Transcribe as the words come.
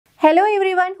Hello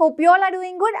everyone, hope you all are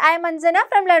doing good. I am Anjana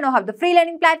from Learnohub, the free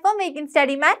learning platform where you can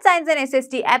study math, science and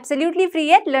SST absolutely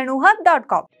free at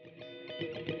learnohub.com.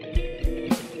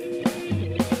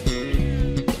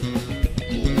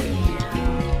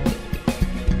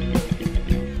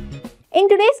 In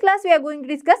today's class, we are going to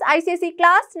discuss ICSE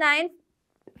Class 9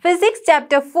 Physics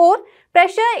Chapter 4,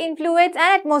 Pressure, Influence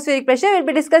and Atmospheric Pressure. We will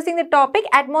be discussing the topic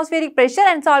Atmospheric Pressure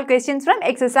and solve questions from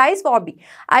exercise 4B.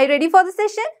 Are you ready for the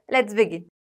session? Let's begin.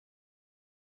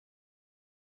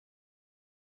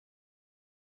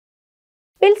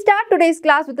 We'll start today's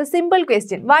class with a simple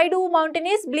question. Why do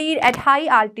mountaineers bleed at high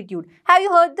altitude? Have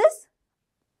you heard this?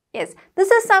 Yes, this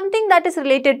is something that is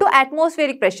related to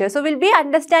atmospheric pressure. So, we'll be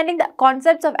understanding the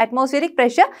concepts of atmospheric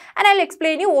pressure and I'll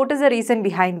explain you what is the reason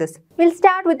behind this. We'll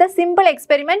start with a simple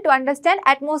experiment to understand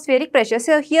atmospheric pressure.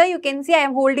 So, here you can see I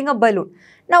am holding a balloon.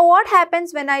 Now, what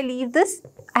happens when I leave this?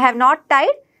 I have not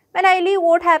tied. When I leave,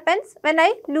 what happens? When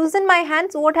I loosen my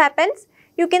hands, what happens?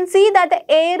 You can see that the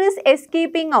air is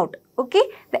escaping out. Okay,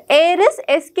 the air is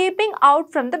escaping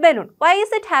out from the balloon. Why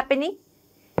is it happening?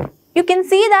 You can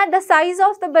see that the size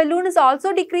of the balloon is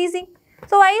also decreasing.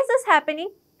 So, why is this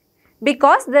happening?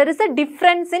 Because there is a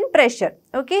difference in pressure.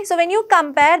 Okay, so when you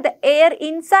compare the air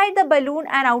inside the balloon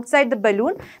and outside the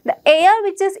balloon, the air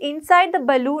which is inside the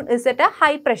balloon is at a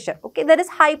high pressure. Okay, there is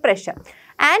high pressure.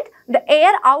 And the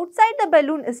air outside the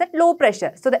balloon is at low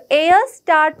pressure. So, the air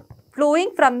starts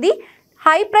flowing from the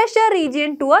high pressure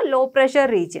region to a low pressure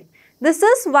region. This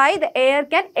is why the air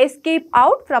can escape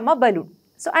out from a balloon.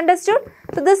 So, understood?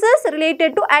 So, this is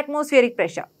related to atmospheric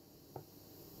pressure.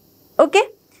 Okay.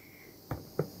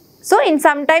 So, in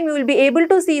some time you will be able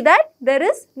to see that there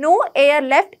is no air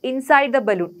left inside the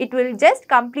balloon. It will just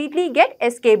completely get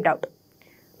escaped out.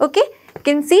 Okay. You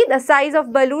can see the size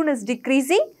of balloon is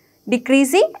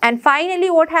decreasing and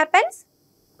finally what happens?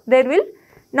 There will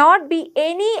not be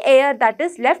any air that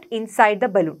is left inside the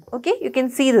balloon. Okay. You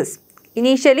can see this.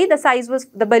 Initially, the size was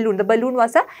the balloon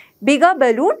was a bigger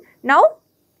balloon. Now,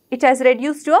 it has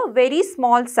reduced to a very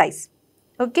small size.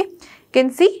 Okay, you can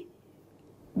see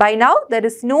by now there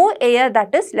is no air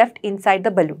that is left inside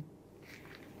the balloon.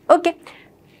 Okay.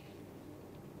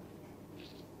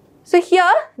 So,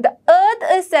 here the earth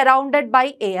is surrounded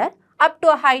by air up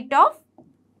to a height of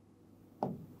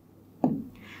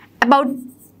about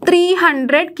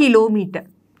 300 kilometers.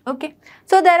 Okay.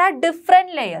 So, there are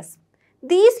different layers.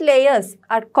 These layers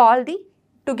are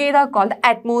together called the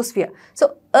atmosphere.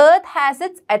 So, earth has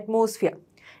its atmosphere.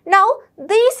 Now,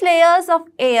 these layers of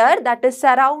air that is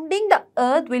surrounding the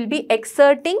earth will be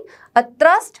exerting a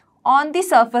thrust on the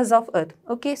surface of earth.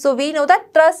 Okay, so we know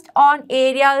that thrust on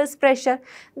area is pressure.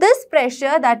 This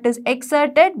pressure that is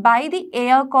exerted by the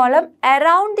air column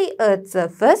around the earth's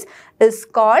surface is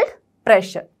called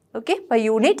pressure. Okay, per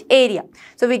unit area.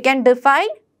 So, we can define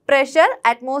pressure,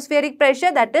 atmospheric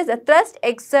pressure, that is a thrust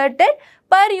exerted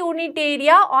per unit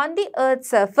area on the earth's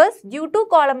surface due to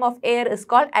column of air is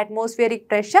called atmospheric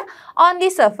pressure on the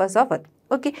surface of earth.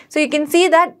 Okay, so you can see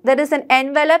that there is an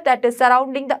envelope that is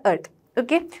surrounding the earth.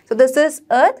 Okay, so this is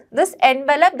earth. This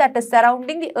envelope that is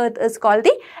surrounding the earth is called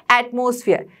the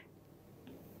atmosphere.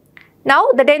 Now,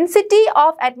 the density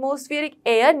of atmospheric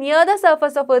air near the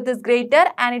surface of earth is greater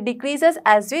and it decreases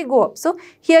as we go up. So,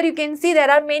 here you can see there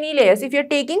are many layers. If you are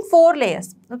taking 4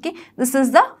 layers, okay, this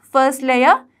is the first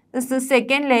layer, this is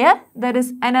second layer, there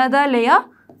is another layer,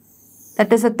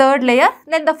 that is a third layer,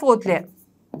 then the fourth layer.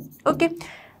 Okay,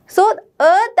 so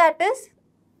earth that is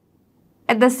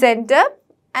at the center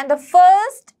and the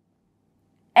first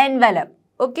envelope.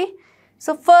 Okay,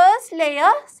 so first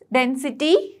layer's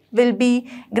density will be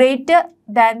greater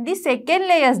than the second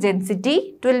layer's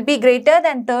density, it will be greater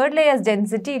than third layer's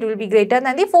density, it will be greater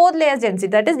than the fourth layer's density.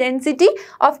 That is, density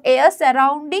of air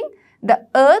surrounding the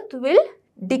earth will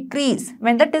decrease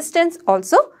when the distance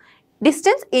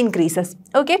increases.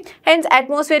 Okay, hence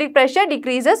atmospheric pressure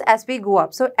decreases as we go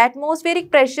up. So,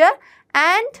 atmospheric pressure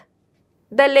and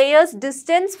the layer's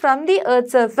distance from the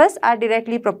earth's surface are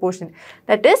directly proportional.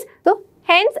 That is, so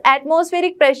hence,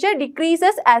 atmospheric pressure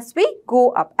decreases as we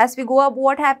go up. As we go up,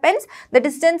 what happens? The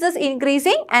distance is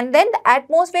increasing and then the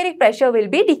atmospheric pressure will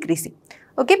be decreasing.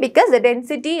 Okay, because the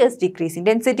density is decreasing.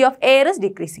 Density of air is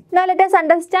decreasing. Now, let us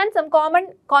understand some common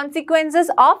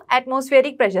consequences of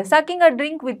atmospheric pressure. Sucking a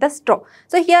drink with a straw.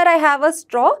 So, here I have a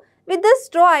straw. With this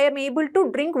straw, I am able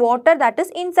to drink water that is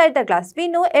inside the glass. We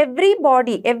know every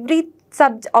body, every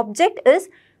object is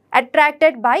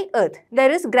attracted by earth.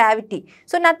 There is gravity.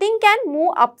 So, nothing can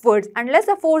move upwards unless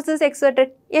a force is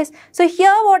exerted. Yes. So,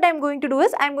 here what I am going to do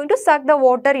is I am going to suck the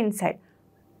water inside.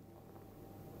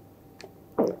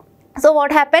 So,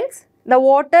 what happens? The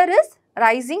water is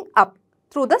rising up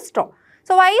through the straw.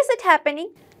 So why is it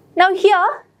happening? Now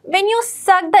here, when you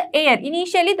suck the air,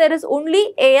 initially there is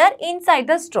only air inside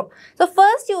the straw. So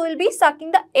first you will be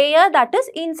sucking the air that is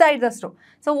inside the straw.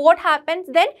 So what happens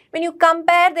then? When you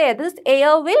compare the air, this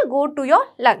air will go to your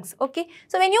lungs. Okay.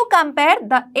 So when you compare,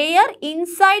 the air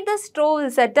inside the straw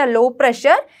is at a low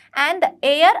pressure and the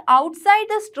air outside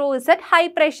the straw is at high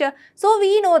pressure. So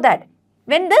we know that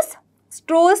when this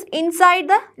straw is inside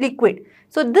the liquid,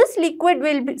 so this liquid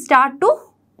will start to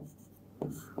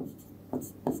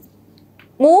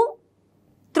move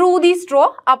through the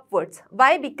straw upwards.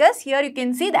 Why? Because here you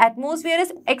can see the atmosphere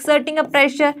is exerting a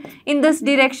pressure in this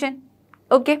direction.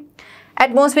 Okay.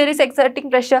 Atmosphere is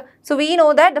exerting pressure. So we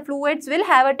know that the fluids will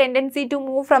have a tendency to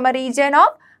move from a region of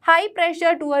high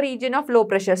pressure to a region of low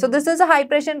pressure. So this is a high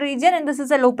pressure region and this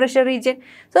is a low pressure region.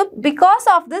 So because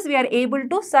of this, we are able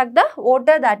to suck the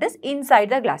water that is inside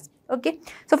the glass. Okay.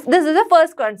 So this is the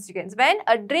first consequence. When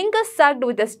a drink is sucked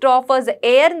with a straw, first the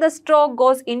air in the straw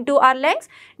goes into our lungs,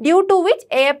 due to which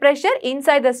air pressure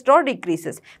inside the straw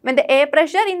decreases. When the air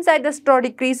pressure inside the straw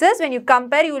decreases, when you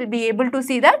compare, you will be able to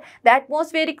see that the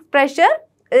atmospheric pressure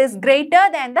is greater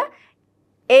than the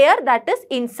air that is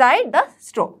inside the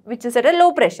straw, which is at a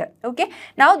low pressure. Okay.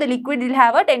 Now the liquid will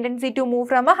have a tendency to move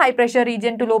from a high pressure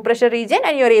region to low pressure region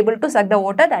and you are able to suck the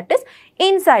water that is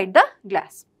inside the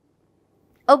glass.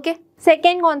 Okay.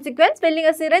 Second consequence, filling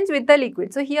a syringe with the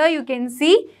liquid. So here you can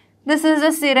see this is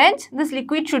a syringe. This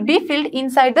liquid should be filled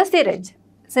inside the syringe.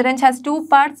 Syringe has two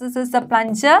parts. This is the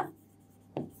plunger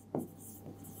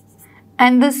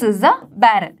and this is the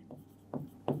barrel.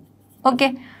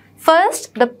 Okay.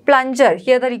 First, the plunger,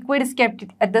 here the liquid is kept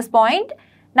at this point.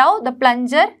 Now, the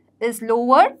plunger is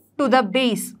lowered to the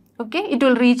base. Okay, it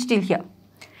will reach till here.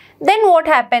 Then what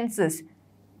happens is,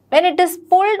 when it is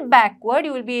pulled backward,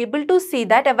 you will be able to see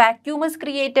that a vacuum is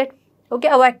created. Okay,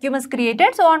 a vacuum is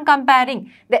created. So, on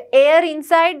comparing, the air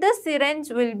inside the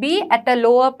syringe will be at a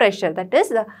lower pressure. That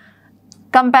is,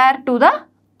 compared to the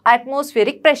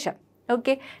atmospheric pressure.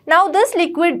 Okay, now this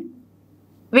liquid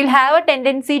will have a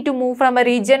tendency to move from a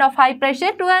region of high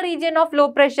pressure to a region of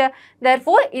low pressure.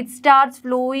 Therefore, it starts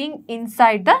flowing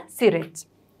inside the syringe.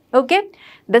 Okay.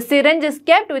 The syringe is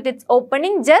kept with its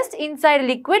opening just inside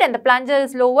liquid and the plunger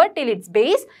is lowered till its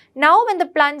base. Now, when the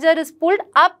plunger is pulled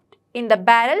up in the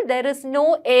barrel, there is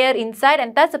no air inside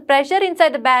and thus the pressure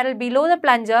inside the barrel below the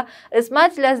plunger is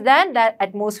much less than the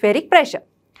atmospheric pressure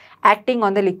acting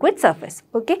on the liquid surface.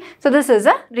 Okay. So, this is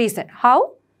a reason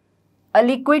how a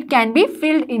liquid can be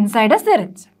filled inside a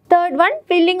syringe. Third one,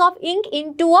 filling of ink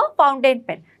into a fountain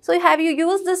pen. So, have you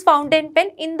used this fountain pen?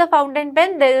 In the fountain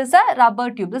pen, there is a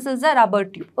rubber tube. This is a rubber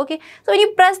tube. Okay. So, when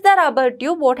you press the rubber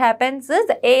tube, what happens is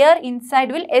the air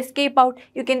inside will escape out.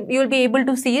 You will be able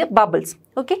to see bubbles.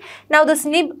 Okay. Now, the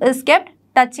nib is kept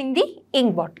touching the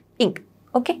ink.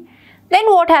 Okay. Then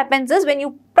what happens is when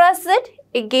you press it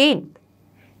again,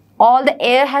 all the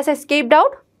air has escaped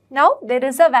out. Now, there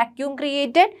is a vacuum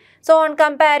created. So, on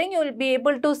comparing, you will be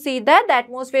able to see that the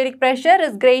atmospheric pressure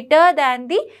is greater than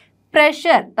the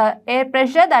pressure, the air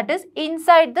pressure that is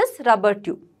inside this rubber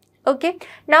tube. Okay.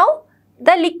 Now,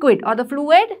 the liquid or the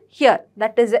fluid here,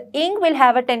 that is the ink, will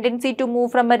have a tendency to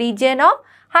move from a region of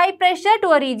high pressure to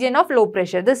a region of low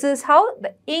pressure. This is how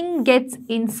the ink gets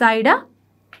inside a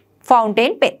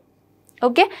fountain pen.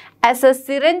 Okay, as a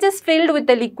syringe is filled with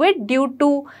the liquid due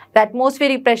to the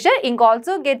atmospheric pressure, ink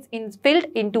also gets filled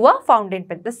into a fountain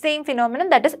pen. The same phenomenon,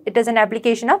 that is, it is an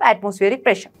application of atmospheric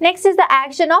pressure. Next is the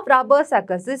action of rubber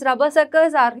suckers. These rubber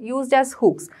suckers are used as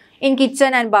hooks in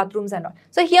kitchen and bathrooms and all.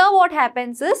 So here what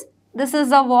happens is, this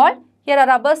is a wall. Here a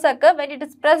rubber sucker, when it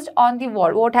is pressed on the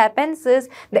wall, what happens is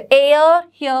the air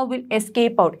here will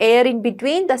escape out. Air in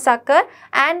between the sucker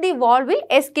and the wall will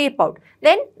escape out.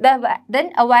 Then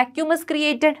a vacuum is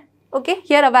created. Okay,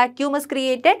 here a vacuum is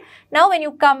created. Now when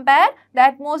you compare, the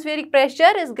atmospheric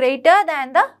pressure is greater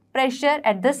than the pressure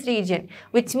at this region,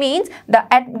 which means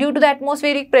due to the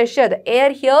atmospheric pressure, the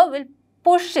air here will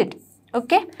push it.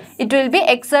 Okay, it will be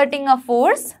exerting a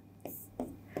force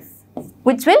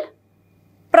which will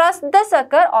press the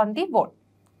sucker on the wall.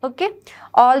 Okay,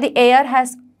 all the air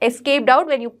has escaped out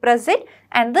when you press it,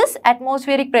 and this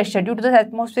atmospheric pressure, due to the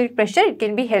atmospheric pressure, it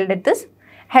can be held at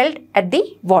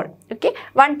the wall. Okay,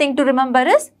 one thing to remember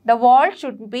is the wall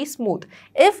should be smooth.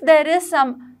 If there is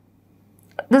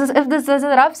if this is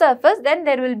a rough surface, then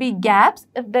there will be gaps.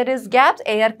 If there is gaps,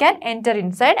 air can enter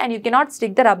inside and you cannot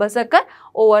stick the rubber sucker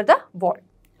over the wall.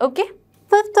 Okay.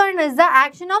 Fifth one is the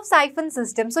action of siphon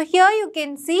system. So here you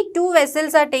can see two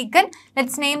vessels are taken.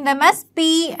 Let's name them as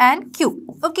P and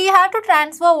Q. Okay, you have to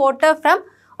transfer water from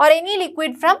or any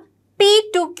liquid from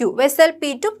P to Q, vessel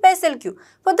P to vessel Q.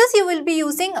 For this you will be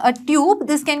using a tube.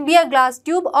 This can be a glass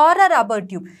tube or a rubber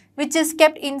tube which is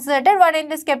kept inserted. One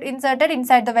end is kept inserted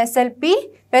inside the vessel P.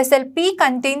 Vessel P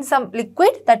contains some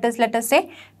liquid, that is, let us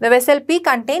say the vessel P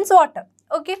contains water.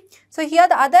 Okay. So here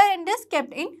the other end is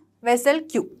kept in vessel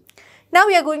Q. Now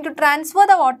we are going to transfer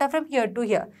the water from here to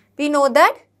here. We know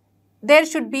that there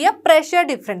should be a pressure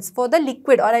difference for the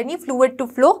liquid or any fluid to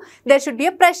flow. There should be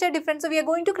a pressure difference. So we are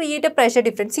going to create a pressure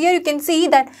difference. Here you can see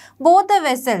that both the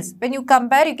vessels, when you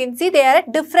compare, you can see they are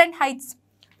at different heights.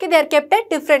 Okay, they are kept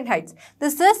at different heights.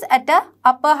 This is at a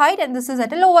upper height and this is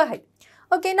at a lower height.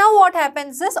 Okay, now what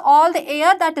happens is all the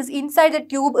air that is inside the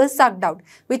tube is sucked out,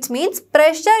 which means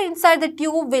pressure inside the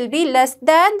tube will be less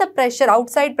than the pressure,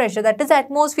 outside pressure, that is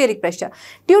atmospheric pressure.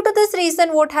 Due to this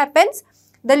reason, what happens?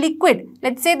 The liquid,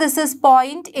 let's say this is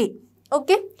point A,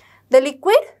 okay. The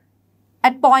liquid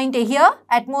at point A here,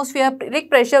 atmospheric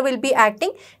pressure will be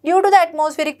acting. Due to the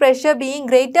atmospheric pressure being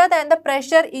greater than the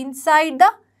pressure inside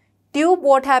the tube,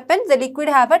 what happens? The liquid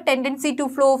have a tendency to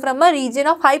flow from a region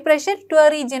of high pressure to a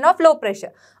region of low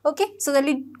pressure, okay. So the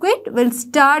liquid will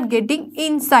start getting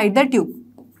inside the tube.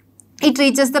 It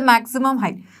reaches the maximum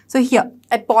height. So here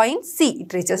at point C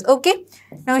it reaches, okay.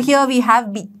 Now here we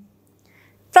have B.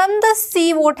 From the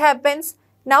C, what happens?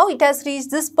 Now it has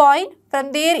reached this point.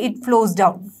 From there, it flows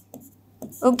down.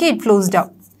 Okay, it flows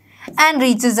down and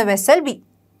reaches the vessel B.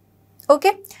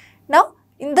 Okay. Now,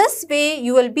 in this way,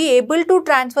 you will be able to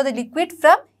transfer the liquid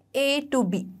from A to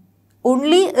B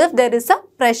only if there is a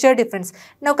pressure difference.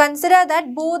 Now, consider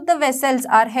that both the vessels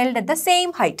are held at the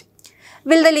same height.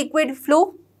 Will the liquid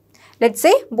flow? Let's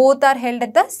say both are held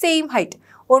at the same height.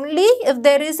 Only if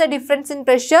there is a difference in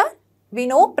pressure. We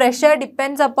know pressure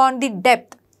depends upon the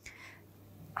depth,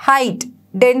 height,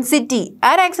 density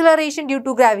and acceleration due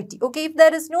to gravity. Okay, if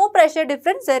there is no pressure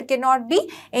difference, there cannot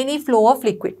be any flow of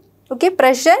liquid. Okay,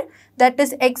 pressure that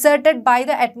is exerted by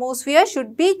the atmosphere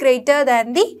should be greater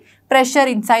than the pressure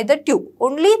inside the tube.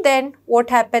 Only then what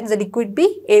happens? The liquid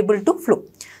be able to flow.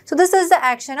 So this is the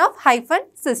action of siphon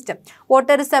system.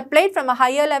 Water is supplied from a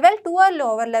higher level to a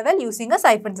lower level using a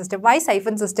siphon system. Why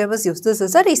siphon system is used? This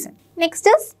is a reason. Next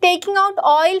is taking out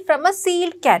oil from a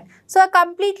sealed can. So a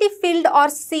completely filled or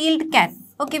sealed can.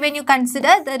 Okay, when you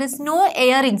consider there is no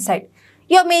air inside,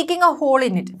 you are making a hole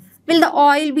in it. Will the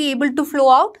oil be able to flow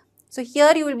out? So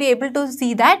here you will be able to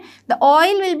see that the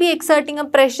oil will be exerting a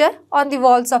pressure on the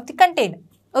walls of the container.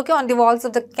 Okay, on the walls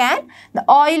of the can, the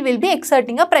oil will be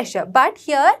exerting a pressure. But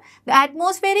here, the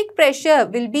atmospheric pressure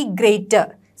will be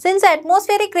greater. Since the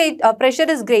atmospheric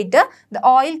pressure is greater, the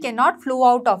oil cannot flow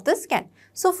out of this can.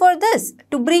 So for this,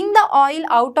 to bring the oil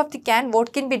out of the can,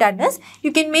 what can be done is,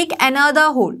 you can make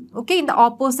another hole, okay, in the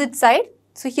opposite side.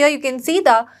 So here you can see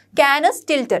the can is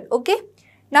tilted, okay.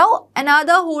 Now,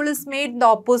 another hole is made in the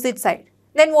opposite side.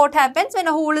 Then what happens? When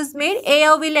a hole is made,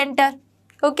 air will enter.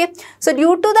 Okay, so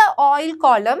due to the oil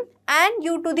column and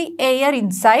due to the air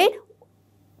inside,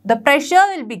 the pressure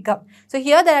will become. So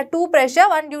here there are two pressure,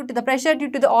 one due to the pressure due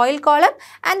to the oil column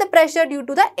and the pressure due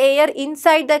to the air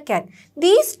inside the can.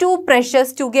 These two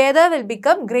pressures together will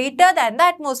become greater than the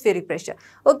atmospheric pressure.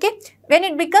 Okay, when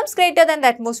it becomes greater than the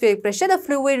atmospheric pressure, the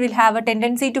fluid will have a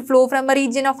tendency to flow from a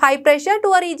region of high pressure to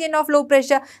a region of low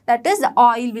pressure. That is, the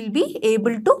oil will be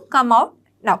able to come out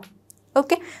now.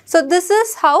 Okay, so this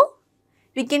is how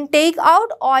we can take out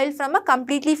oil from a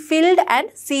completely filled and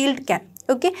sealed can.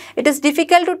 Okay, it is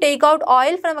difficult to take out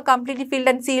oil from a completely filled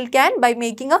and sealed can by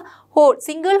making a hole,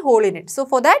 single hole in it. So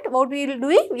for that, what we will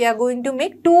do, we are going to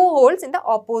make two holes in the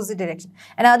opposite direction.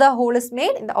 Another hole is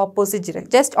made in the opposite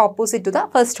direction, just opposite to the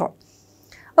first hole.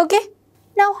 Okay,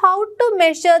 now how to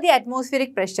measure the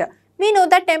atmospheric pressure? We know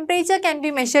that temperature can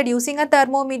be measured using a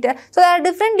thermometer. So there are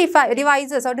different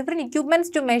devices or different equipments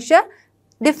to measure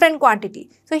different quantity.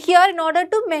 So here, in order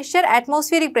to measure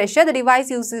atmospheric pressure, the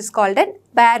device used is called a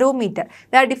barometer.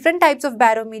 There are different types of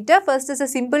barometer. First is a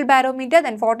simple barometer,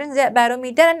 then Fortin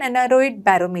Barometer and Aneroid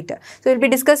barometer. So we will be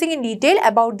discussing in detail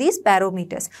about these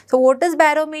barometers. So what is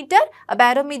barometer? A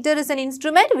barometer is an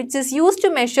instrument which is used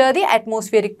to measure the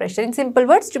atmospheric pressure. In simple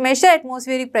words, to measure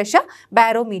atmospheric pressure,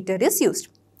 barometer is used.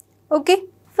 Okay.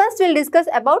 First, we will discuss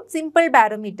about simple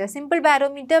barometer. Simple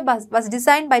barometer was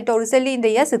designed by Torricelli in the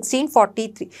year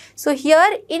 1643. So,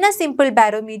 here in a simple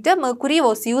barometer, mercury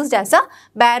was used as a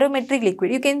barometric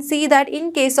liquid. You can see that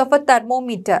in case of a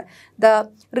thermometer, the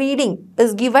reading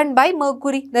is given by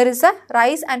mercury. There is a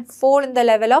rise and fall in the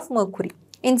level of mercury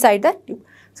inside the tube.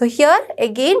 So, here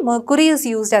again mercury is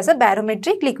used as a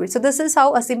barometric liquid. So, this is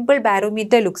how a simple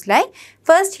barometer looks like.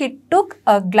 First, he took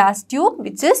a glass tube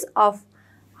which is of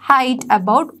height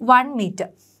about 1 meter.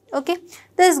 Okay,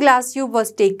 this glass tube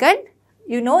was taken.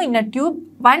 you know, in a tube,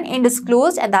 one end is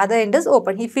closed and the other end is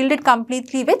open. He filled it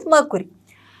completely with mercury.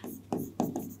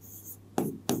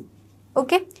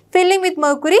 Okay, filling with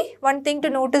mercury, one thing to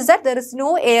notice that there is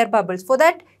no air bubbles. For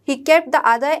that, he kept the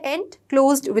other end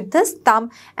closed with his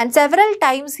thumb and several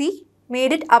times he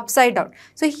made it upside down.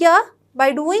 So here,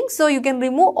 by doing so, you can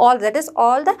remove all, that is,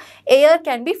 all the air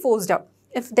can be forced out.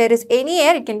 If there is any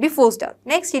air, it can be forced out.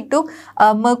 Next, he took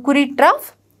a mercury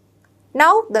trough.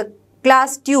 Now, the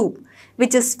glass tube,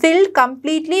 which is filled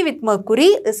completely with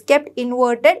mercury, is kept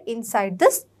inverted inside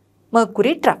this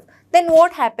mercury trough. Then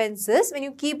what happens is, when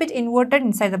you keep it inverted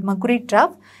inside the mercury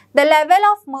trough, the level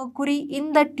of mercury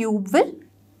in the tube will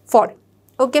fall.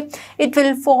 Okay, it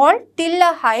will fall till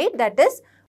a height that is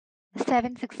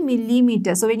 760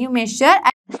 millimeters. So when you measure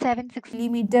at 760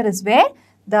 millimeter is where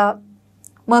the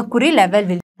mercury level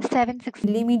will be 760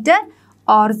 millimeter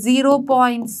or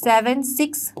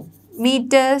 0.76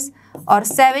 meters or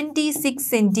 76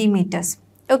 centimeters.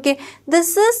 Okay,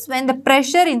 this is when the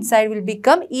pressure inside will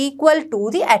become equal to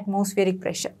the atmospheric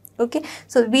pressure. Okay,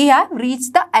 so we have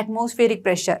reached the atmospheric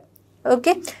pressure.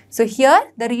 Okay, so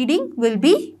here the reading will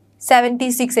be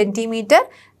 76 centimeter.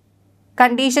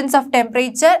 Conditions of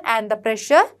temperature and the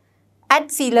pressure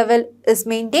at sea level is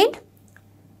maintained.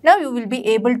 Now you will be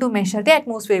able to measure the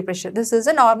atmospheric pressure. This is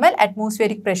a normal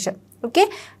atmospheric pressure. Okay,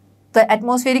 the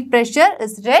atmospheric pressure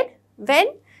is read when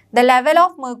the level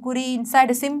of mercury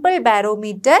inside a simple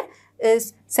barometer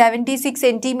is 76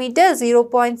 centimeter,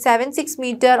 0.76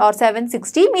 meter or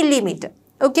 760 millimeter.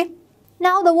 Okay.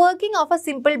 Now the working of a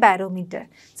simple barometer.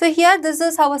 So here this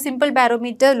is how a simple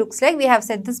barometer looks like. We have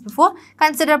said this before.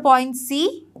 Consider point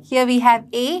C. Here we have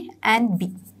A and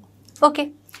B.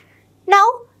 Okay. Now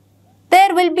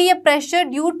there will be a pressure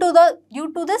due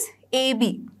to this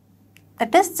AB.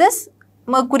 That is this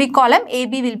mercury column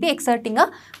AB will be exerting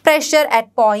a pressure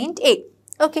at point A.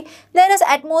 Okay. There is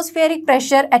atmospheric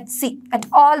pressure at C. At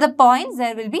all the points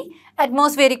there will be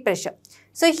atmospheric pressure.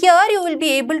 So here you will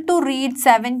be able to read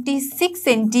 76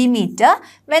 centimeter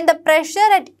when the pressure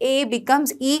at A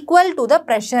becomes equal to the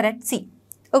pressure at C.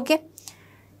 Okay.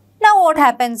 Now what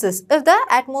happens is, if the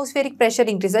atmospheric pressure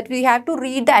increases, that we have to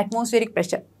read the atmospheric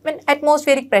pressure. When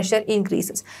atmospheric pressure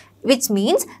increases, which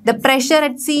means the pressure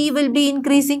at C will be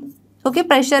increasing. Okay,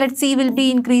 pressure at C will be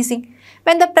increasing.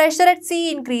 When the pressure at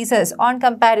C increases on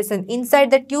comparison inside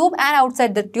the tube and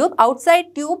outside the tube,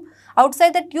 outside the tube,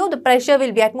 the pressure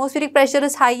will be, atmospheric pressure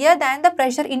is higher than the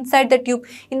pressure inside the tube.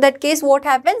 In that case, what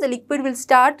happens? The liquid will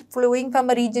start flowing from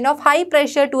a region of high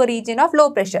pressure to a region of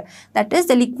low pressure. That is,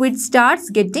 the liquid starts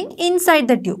getting inside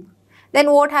the tube.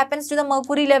 Then what happens to the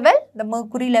mercury level? The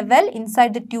mercury level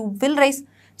inside the tube will rise.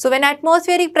 So when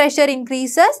atmospheric pressure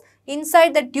increases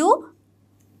inside the tube,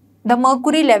 the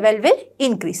mercury level will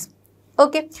increase.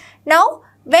 Okay. Now,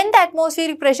 when the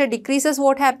atmospheric pressure decreases,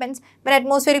 what happens? When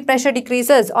atmospheric pressure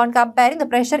decreases, on comparing, the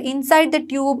pressure inside the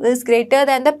tube is greater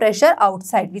than the pressure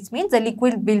outside, which means the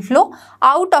liquid will flow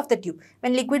out of the tube.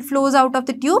 When liquid flows out of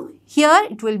the tube, here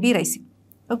it will be rising.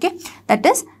 Okay, that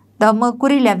is, the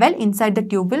mercury level inside the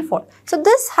tube will fall. So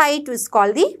this height is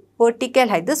called the vertical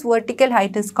height. This vertical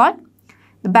height is called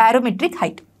the barometric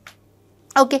height.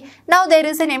 Okay, now there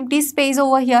is an empty space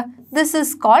over here. This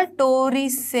is called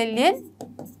Torricellian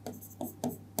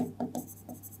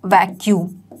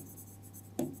vacuum.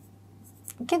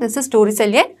 Okay, this is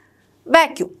Torricellian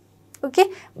vacuum. Okay,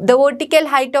 the vertical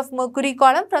height of mercury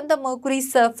column from the mercury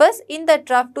surface in the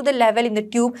trough to the level in the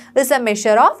tube is a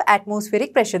measure of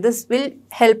atmospheric pressure. This will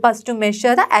help us to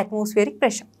measure the atmospheric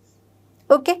pressure.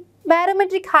 Okay,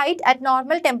 barometric height at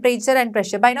normal temperature and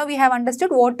pressure. By now we have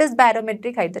understood what is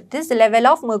barometric height. That is the level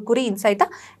of mercury inside the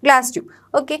glass tube.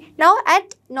 Okay, now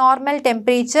at normal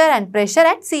temperature and pressure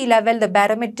at sea level, the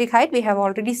barometric height we have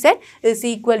already said is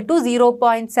equal to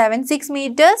 0.76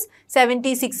 meters,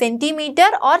 76 centimeter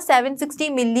or 760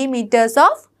 millimeters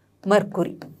of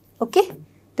mercury. Okay,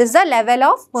 this is the level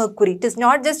of mercury. It is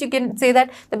not just, you can say that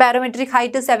the barometric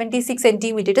height is 76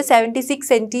 centimeter. It is 76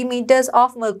 centimeters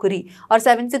of mercury or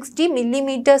 760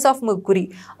 millimeters of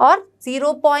mercury or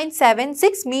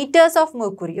 0.76 meters of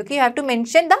mercury. Okay, you have to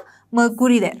mention the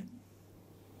mercury there.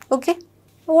 Okay.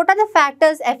 What are the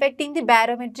factors affecting the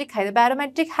barometric height? The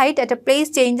barometric height at a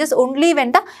place changes only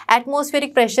when the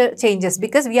atmospheric pressure changes,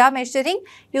 because we are measuring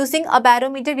using a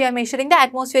barometer, we are measuring the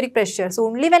atmospheric pressure. So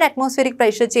only when atmospheric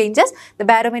pressure changes, the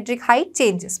barometric height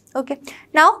changes. Okay.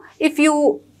 Now, if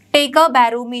you take a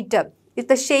barometer, if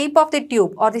the shape of the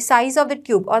tube or the size of the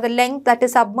tube or the length that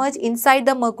is submerged inside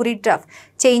the mercury trough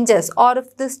changes, or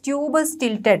if this tube is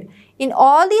tilted, in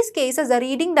all these cases, the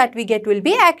reading that we get will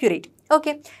be accurate.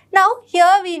 Okay. Now,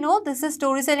 here we know this is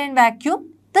Torricellian vacuum.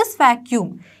 This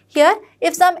vacuum, here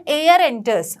if some air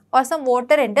enters or some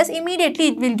water enters, immediately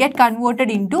it will get converted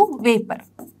into vapor.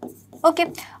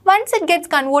 Okay, once it gets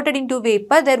converted into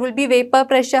vapor, there will be vapor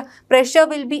pressure. Pressure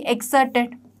will be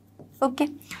exerted. Okay,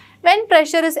 when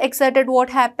pressure is exerted,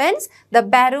 what happens? The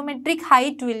barometric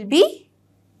height will be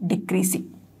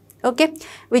decreasing. Okay,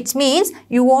 which means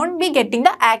you won't be getting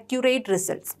the accurate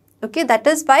results. Okay, that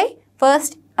is why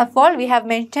first of all we have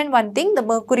mentioned one thing, the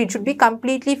mercury should be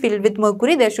completely filled with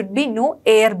mercury. There should be no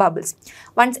air bubbles.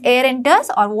 Once air enters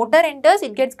or water enters,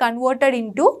 it gets converted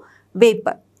into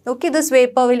vapor. Okay, this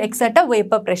vapor will exert a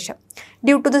vapor pressure.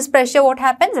 Due to this pressure, what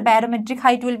happens? The barometric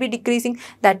height will be decreasing.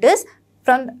 That is,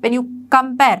 from when you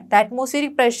compare the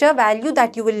atmospheric pressure value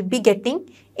that you will be getting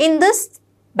in this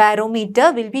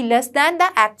barometer will be less than the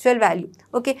actual value.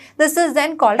 Okay, this is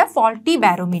then called a faulty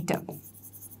barometer.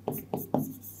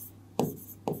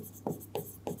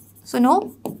 So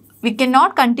now we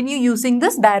cannot continue using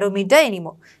this barometer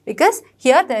anymore because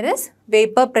here there is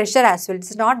vapor pressure as well.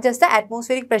 It's not just the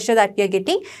atmospheric pressure that we are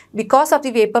getting. Because of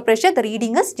the vapor pressure, the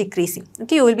reading is decreasing.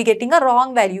 Okay, you will be getting a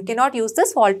wrong value. You cannot use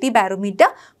this faulty barometer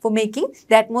for making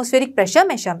the atmospheric pressure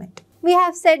measurement. We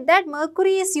have said that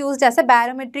mercury is used as a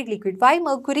barometric liquid. Why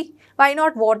mercury? Why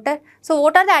not water? So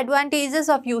what are the advantages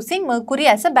of using mercury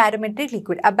as a barometric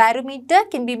liquid? A barometer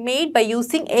can be made by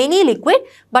using any liquid,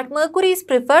 but mercury is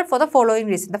preferred for the following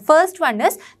reason. The first one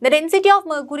is the density of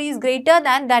mercury is greater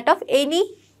than that of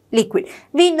any liquid.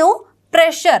 We know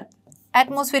pressure,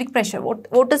 atmospheric pressure.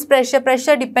 What is pressure?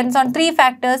 Pressure depends on three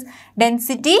factors: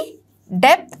 density,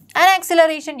 depth and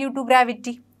acceleration due to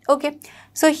gravity. Okay,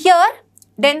 so here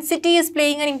density is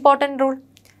playing an important role.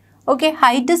 Okay,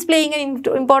 height is playing an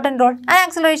important role and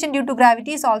acceleration due to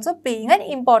gravity is also playing an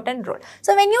important role.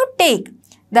 So when you take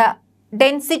the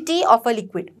density of a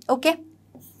liquid, okay,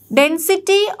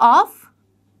 density of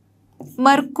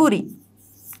mercury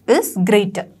is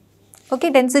greater.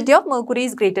 Okay, density of mercury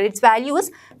is greater. Its value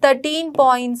is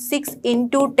 13.6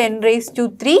 into 10 raised to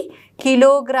 3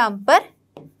 kilogram per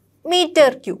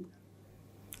meter cube.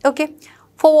 Okay.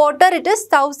 For water, it is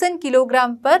 1000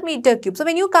 kilogram per meter cube. So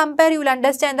when you compare, you will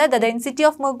understand that the density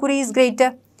of mercury is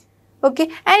greater. Okay,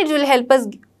 and it will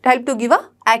help to give a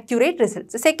accurate result.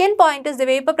 The second point is the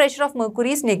vapor pressure of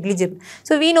mercury is negligible.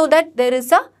 So we know that there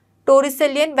is a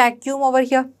Torricellian vacuum over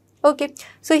here. Okay,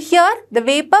 so here the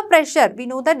vapor pressure, we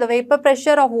know that the vapor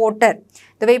pressure of water,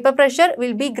 the vapor pressure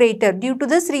will be greater. Due to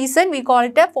this reason, we call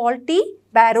it a faulty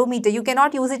barometer. You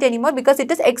cannot use it anymore because it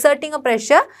is exerting a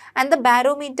pressure and the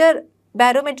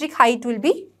barometric height will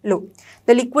be low.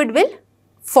 The liquid will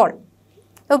fall.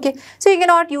 Okay, so you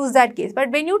cannot use that case.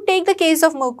 But when you take the case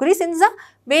of mercury, since the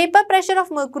vapor pressure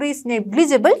of mercury is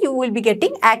negligible, you will be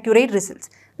getting accurate results.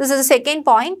 This is the second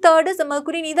point. Third is the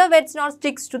mercury neither wets nor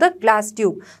sticks to the glass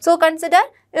tube. So consider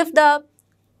if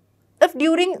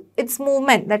during its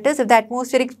movement, that is if the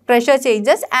atmospheric pressure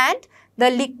changes and the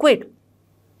liquid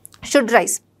should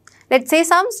rise. Let's say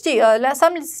some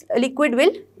liquid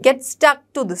will get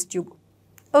stuck to this tube.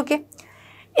 Okay,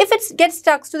 if it gets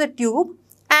stuck to the tube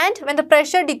and when the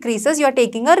pressure decreases, you are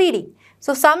taking a reading.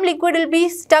 So some liquid will be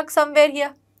stuck somewhere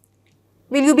here.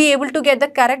 Will you be able to get the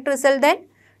correct result then?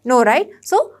 No, right?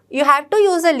 So you have to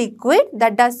use a liquid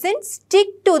that doesn't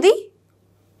stick to the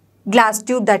glass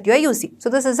tube that you are using. So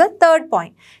this is a third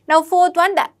point. Now fourth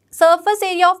one, the surface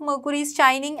area of mercury is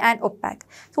shining and opaque.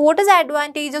 So what is the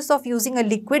advantages of using a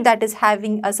liquid that is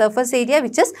having a surface area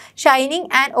which is shining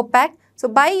and opaque? So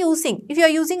by using, if you are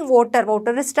using water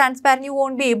is transparent, you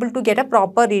won't be able to get a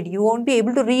proper reading. You won't be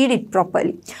able to read it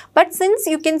properly. But since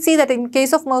you can see that in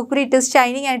case of mercury, it is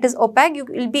shining and it is opaque, you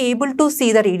will be able to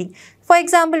see the reading. For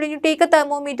example, when you take a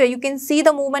thermometer, you can see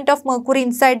the movement of mercury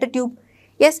inside the tube.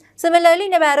 Yes, similarly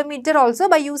in a barometer also,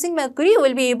 by using mercury, you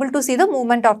will be able to see the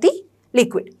movement of the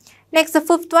liquid. Next, the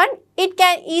fifth one, it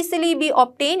can easily be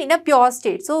obtained in a pure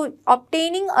state. So,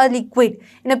 obtaining a liquid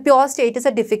in a pure state is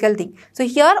a difficult thing. So,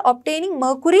 here obtaining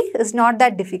mercury is not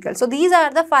that difficult. So, these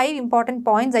are the 5 important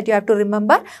points that you have to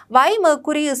remember why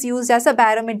mercury is used as a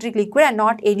barometric liquid and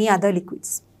not any other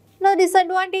liquids. Now,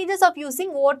 disadvantages of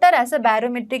using water as a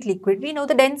barometric liquid. We know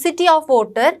the density of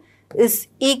water is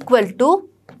equal to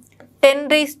 10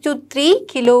 raised to 3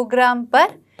 kilogram per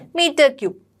meter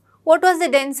cube. What was the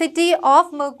density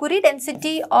of mercury?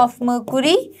 Density of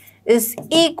mercury is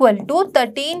equal to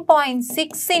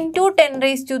 13.6 into 10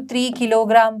 raised to 3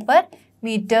 kilogram per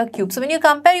meter cube. So, when you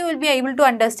compare, you will be able to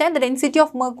understand the density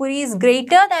of mercury is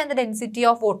greater than the density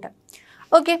of water.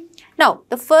 Okay. Now,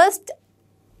 the first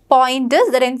point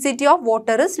is the density of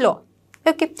water is low.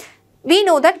 Okay. We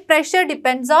know that pressure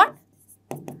depends on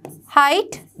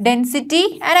height,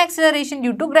 density and acceleration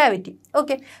due to gravity.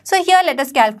 Okay. So, here let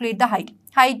us calculate the height.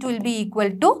 height will be equal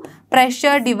to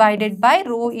pressure divided by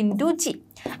rho into G.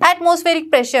 Atmospheric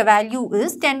pressure value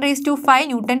is 10 raised to 5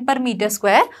 Newton per meter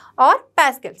square or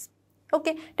pascals.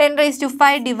 Okay, 10 raised to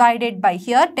 5 divided by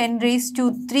here 10 raised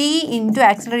to 3 into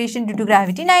acceleration due to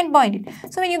gravity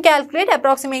 9.8. So when you calculate,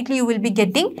 approximately you will be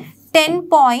getting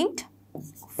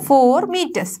 10.4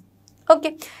 meters.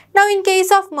 Okay, now in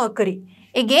case of mercury,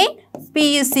 again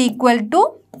P is equal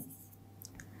to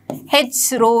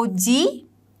H rho G.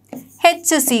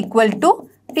 H is equal to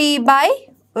P by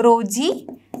rho G.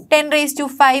 10 raised to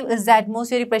 5 is the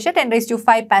atmospheric pressure, 10 raised to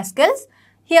 5 pascals.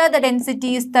 Here the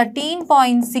density is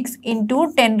 13.6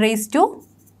 into 10 raised to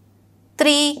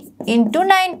 3 into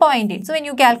 9.8. So when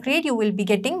you calculate, you will be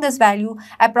getting this value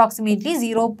approximately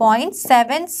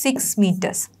 0.76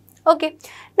 meters. Okay.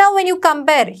 Now when you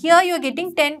compare, here you are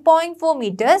getting 10.4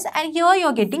 meters and here you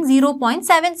are getting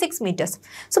 0.76 meters.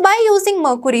 So by using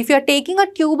mercury, if you are taking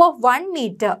a tube of 1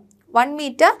 meter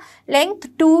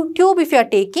length tube if you are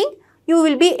taking, you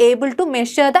will be able to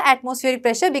measure the atmospheric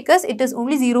pressure because it is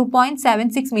only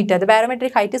 0.76 meter. The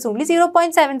barometric height is only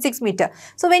 0.76 meter.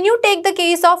 So when you take the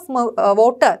case of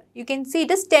water, you can see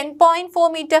it is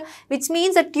 10.4 meter, which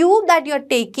means the tube that you are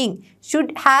taking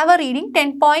should have a reading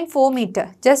 10.4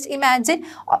 meter. Just imagine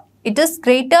it is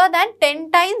greater than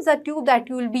 10 times the tube that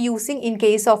you will be using in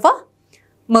case of a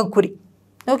mercury.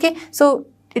 Okay, so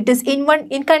it is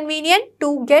inconvenient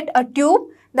to get a tube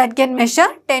that can measure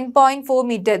 10.4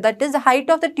 meter. That is, the height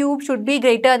of the tube should be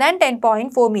greater than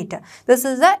 10.4 meter. This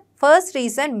is the first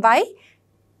reason why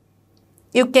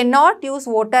you cannot use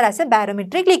water as a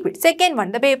barometric liquid. Second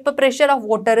one, the vapor pressure of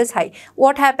water is high.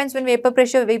 What happens when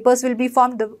vapors will be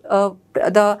formed?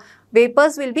 The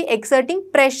vapors will be exerting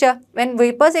pressure. When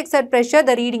vapors exert pressure,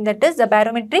 the reading, that is the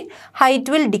barometric height,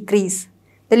 will decrease.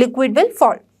 The liquid will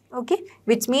fall. Okay,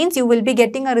 which means you will be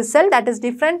getting a result that is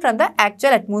different from the actual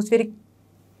atmospheric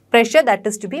pressure that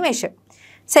is to be measured.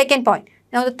 Second point.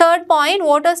 Now the third point,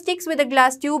 water sticks with the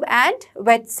glass tube and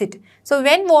wets it. So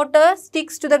when water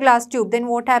sticks to the glass tube, then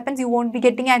what happens? You won't be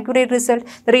getting accurate result.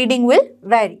 The reading will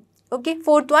vary. Okay.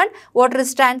 Fourth one, water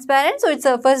is transparent, so its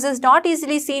surface is not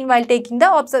easily seen while taking the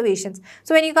observations.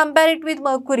 So when you compare it with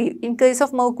mercury, in case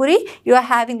of mercury, you are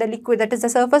having the liquid, that is the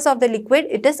surface of the liquid,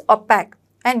 it is opaque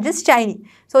and it is shiny.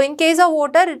 So in case of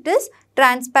water, it is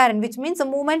transparent, which means the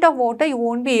movement of water you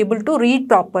won't be able to read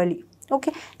properly.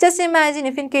 Okay, just imagine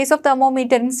if in case of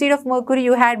thermometer, instead of mercury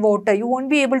you had water, you won't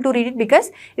be able to read it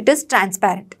because it is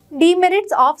transparent.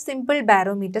 Demerits of simple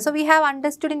barometer. So we have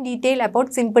understood in detail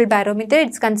about simple barometer,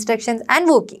 its constructions and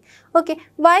working. Okay,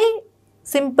 why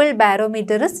simple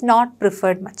barometer is not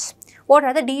preferred much? What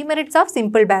are the demerits of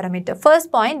simple barometer?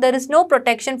 First point, there is no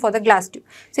protection for the glass tube.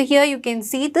 So here you can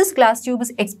see this glass tube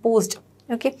is exposed.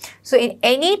 Okay, so in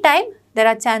any time there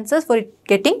are chances for it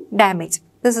getting damaged.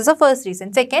 This is the first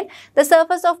reason. Second, the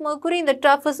surface of mercury in the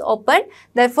trough is open.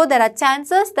 Therefore, there are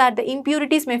chances that the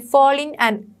impurities may fall in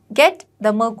and get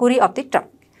the mercury of the trough.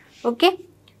 Okay.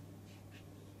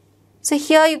 So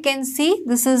here you can see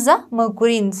this is the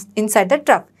mercury inside the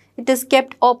trough. It is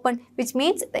kept open, which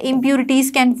means the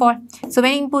impurities can fall. So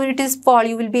when impurities fall,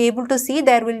 you will be able to see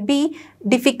there will be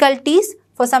difficulties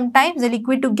for sometimes the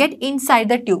liquid to get inside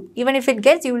the tube. Even if it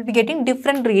gets, you will be getting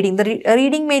different reading. The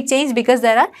reading may change because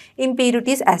there are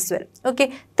impurities as well.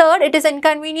 Okay. Third, it is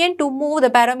inconvenient to move the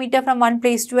barometer from one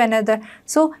place to another.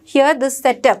 So here this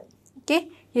setup, okay,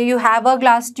 here you have a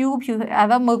glass tube, you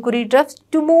have a mercury trough.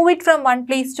 To move it from one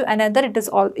place to another,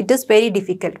 it is very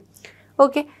difficult.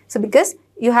 Okay. So because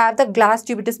you have the glass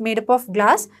tube, it is made up of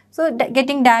glass, so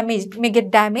getting damaged, may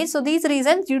get damaged. So these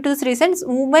reasons, due to these reasons,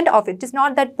 movement of it is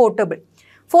not that portable.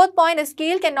 Fourth point, a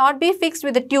scale cannot be fixed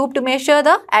with the tube to measure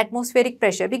the atmospheric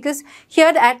pressure, because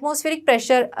here the atmospheric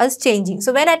pressure is changing.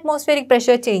 So when atmospheric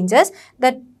pressure changes,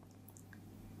 the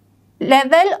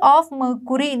level of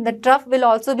mercury in the trough will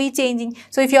also be changing.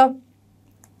 So if you are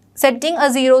setting a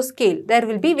zero scale, there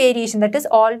will be variation. That is,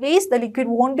 always the liquid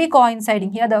won't be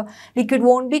coinciding. Here the liquid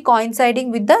won't be coinciding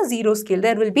with the zero scale.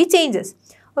 There will be changes.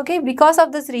 Okay, because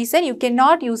of this reason, you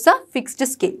cannot use a fixed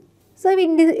scale. So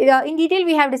in detail,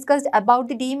 we have discussed about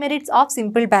the demerits of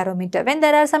simple barometer. When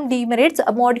there are some demerits,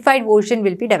 a modified version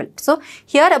will be developed. So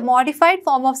here a modified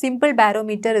form of simple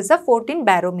barometer is a Fortin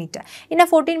barometer. In a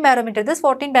Fortin barometer, this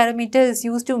Fortin barometer is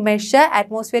used to measure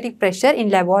atmospheric pressure in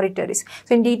laboratories.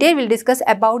 So in detail, we will discuss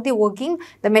about the working,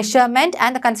 the measurement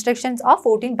and the constructions of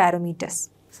Fortin barometers.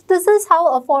 So this is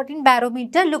how a Fortin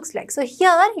barometer looks like. So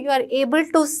here you are able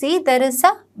to see there is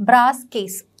a brass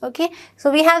case. Okay,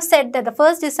 so we have said that the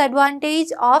first disadvantage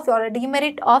of or a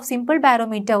demerit of simple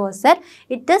barometer was that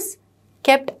it is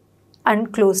kept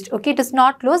unclosed. Okay, it is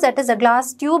not closed, that is the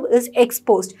glass tube is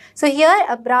exposed. So here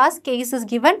a brass case is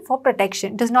given for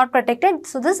protection. It is not protected,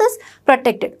 so this is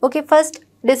protected. Okay, first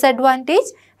disadvantage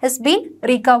has been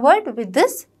recovered with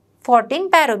this Fortin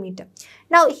Barometer.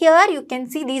 Now here you can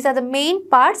see these are the main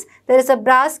parts. There is a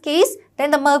brass case,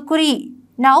 then the mercury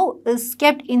now is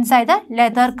kept inside the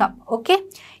leather cup. Okay,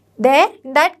 there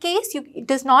in that case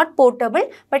it is not portable,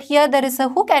 but here there is a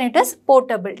hook and it is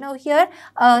portable. Now here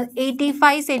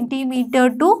 85 centimeter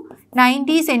to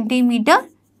 90 centimeter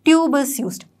tube is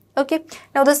used. Okay,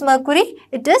 now this mercury,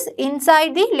 it is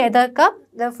inside the leather cup,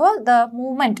 therefore the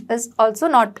movement is also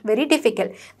not very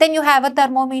difficult. Then you have a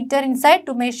thermometer inside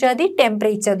to measure the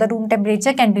temperature. The room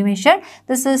temperature can be measured.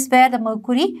 This is where the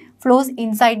mercury flows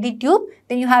inside the tube.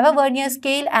 Then you have a vernier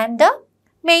scale and the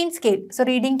main scale. So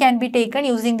reading can be taken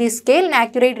using this scale. An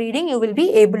accurate reading you will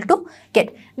be able to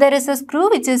get. There is a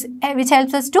screw which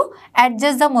helps us to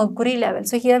adjust the mercury level.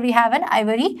 So here we have an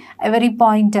ivory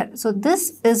pointer. So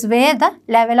this is where the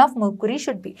level of mercury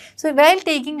should be. So while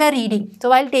taking the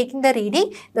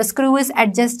reading, the screw is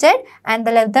adjusted and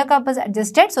the leather cup is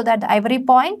adjusted so that the ivory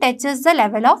point touches the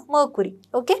level of mercury.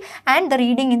 Okay, and the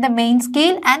reading in the main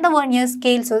scale and the vernier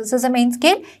scale. So this is the main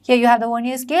scale. Here you have the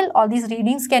vernier scale. All these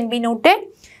readings can be noted.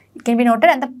 It can be noted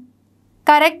and the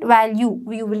correct value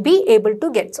you will be able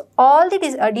to get. So all the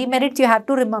demerits you have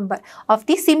to remember of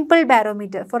the simple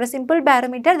barometer. For a simple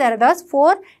barometer there are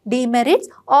 4 demerits.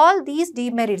 All these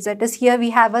demerits, that is here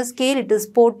we have a scale, it is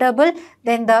portable,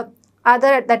 then the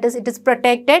other, that is it is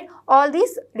protected. All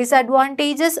these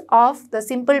disadvantages of the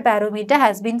simple barometer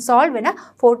has been solved when a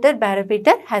Fortin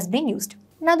barometer has been used.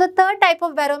 Now the third type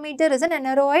of barometer is an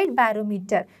Aneroid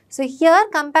barometer. So here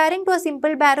comparing to a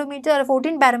simple barometer or a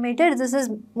Fortin barometer, this is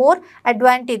more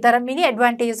advantage. There are many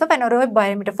advantages of Aneroid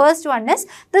barometer. First one is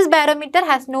this barometer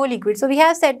has no liquid. So we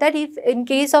have said that if in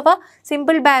case of a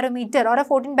simple barometer or a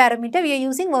Fortin barometer, we are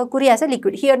using mercury as a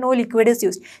liquid. Here no liquid is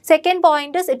used. Second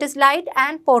point is it is light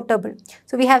and portable.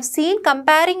 So we have seen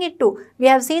comparing it to, we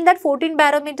have seen that Fortin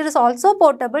barometer is also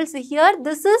portable. So here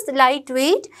this is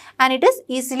lightweight and it is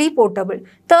easily portable.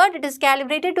 Third, it is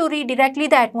calibrated to read directly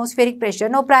the atmospheric pressure.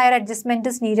 No prior adjustment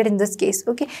is needed in this case.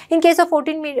 Okay. In case of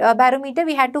Fortin barometer,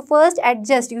 we had to first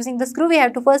adjust using the screw. We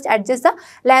have to first adjust the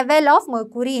level of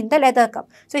mercury in the leather cup.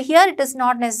 So here it is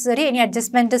not necessary. Any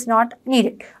adjustment is not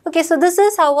needed. Okay. So this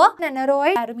is how an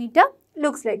Aneroid barometer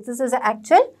looks like. This is the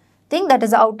actual thing, that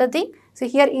is the outer thing. So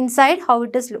here inside how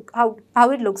it is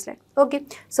how it looks like. Okay.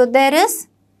 So there is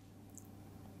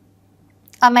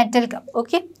a metal cup.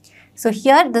 Okay. So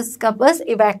here this cup is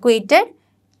evacuated.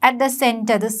 At the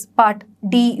center, this part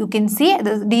D, you can see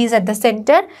this D is at the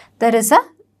center. There is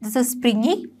this is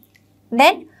springy.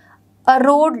 Then a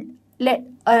rod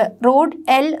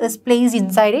L is placed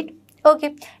inside it.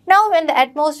 Okay. Now when the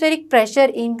atmospheric pressure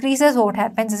increases, what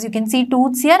happens is you can see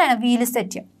tooths here and a wheel is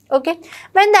set here. Okay.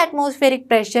 When the atmospheric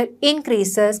pressure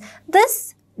increases,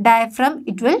 this diaphragm,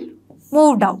 it will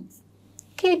move down.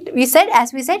 Okay,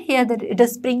 as we said here that it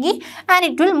is springy and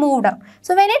it will move down.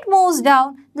 So when it moves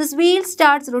down, this wheel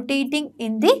starts rotating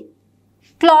in the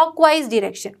clockwise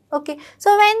direction. Okay,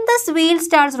 so when this wheel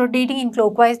starts rotating in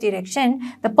clockwise direction,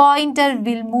 the pointer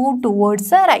will move towards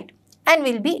the right and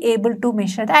will be able to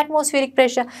measure the atmospheric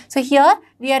pressure. So here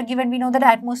we know that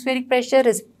atmospheric pressure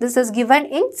this is given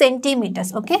in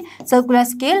centimeters. Okay, circular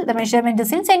scale, the measurement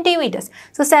is in centimeters.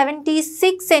 So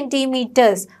 76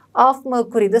 centimeters of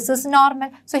mercury. This is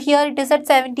normal. So here it is at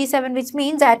 77, which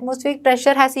means the atmospheric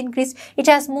pressure has increased. It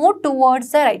has moved towards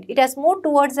the right. It has moved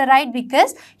towards the right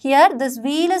because here this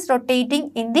wheel is rotating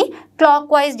in the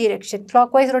clockwise direction.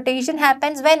 Clockwise rotation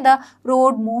happens when the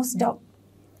rod moves down.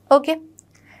 Okay.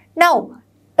 Now,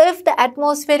 if the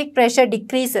atmospheric pressure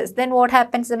decreases, then what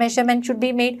happens? The measurement should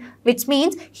be made, which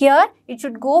means here it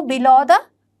should go below the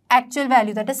actual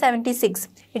value, that is 76.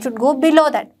 It should go below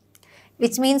that.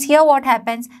 Which means here what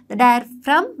happens? The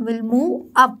diaphragm will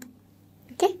move up.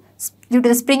 Okay. Due to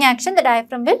the spring action, the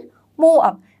diaphragm will move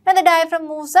up. When the diaphragm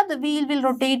moves up, the wheel will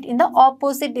rotate in the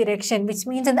opposite direction, which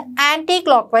means in the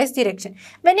anti-clockwise direction.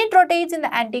 When it rotates in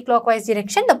the anti-clockwise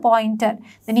direction, the pointer,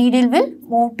 the needle will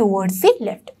move towards the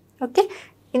left. Okay.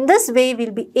 In this way, we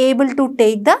will be able to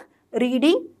take the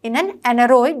reading in an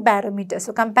Aneroid barometer.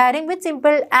 So comparing with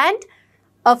simple and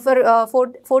for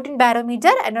Fortin barometer,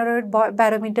 Aneroid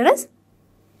barometer is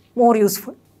more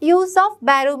useful. Use of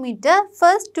barometer,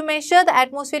 first to measure the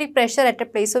atmospheric pressure at a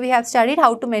place. So we have studied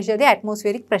how to measure the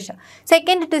atmospheric pressure.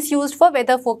 Second, it is used for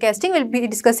weather forecasting. We will be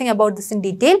discussing about this in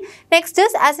detail. Next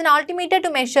is as an altimeter to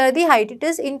measure the height. It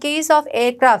is in case of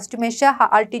aircrafts to measure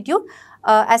altitude.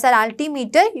 As an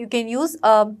altimeter, you can use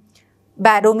a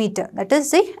barometer. That is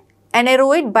the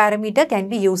Aneroid barometer can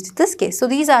be used in this case. So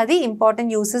these are the important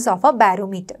uses of a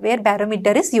barometer, where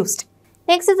barometer is used.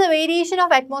 Next is the variation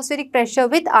of atmospheric pressure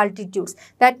with altitudes.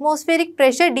 The atmospheric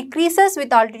pressure decreases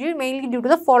with altitude mainly due to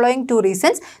the following two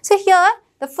reasons. So here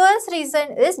the first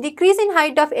reason is decrease in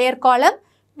height of air column,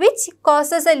 which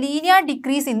causes a linear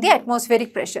decrease in the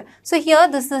atmospheric pressure. So here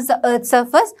this is the earth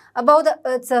surface. Above the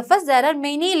earth surface there are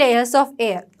many layers of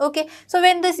air. Okay. So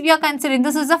when this we are considering,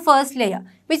 this is the first layer,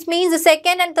 which means the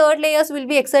second and third layers will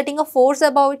be exerting a force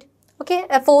above it. Okay.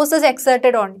 A force is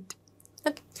exerted on it.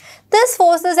 Okay. This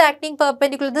force is acting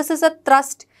perpendicular. This is a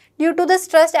thrust. Due to this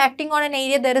thrust acting on an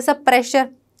area, there is a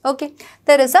pressure. Okay.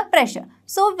 There is a pressure.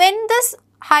 So when this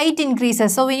height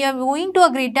increases, so when you are moving to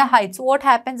a greater height, so what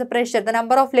happens? The pressure, the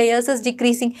number of layers is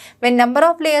decreasing. When number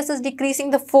of layers is decreasing,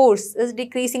 the force is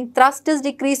decreasing, thrust is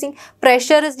decreasing,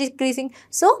 pressure is decreasing.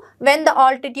 So when the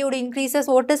altitude increases,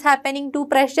 what is happening to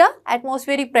pressure?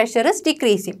 Atmospheric pressure is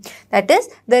decreasing. That is,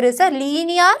 there is a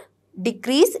linear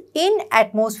decrease in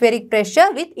atmospheric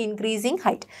pressure with increasing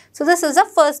height. So this is the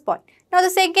first point. Now the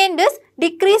second is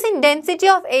decrease in density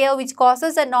of air, which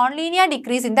causes a non-linear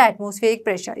decrease in the atmospheric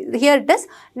pressure. Here it is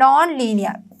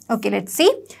non-linear. Okay, let's see.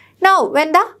 Now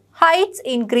when the heights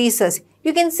increases,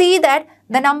 you can see that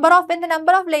when the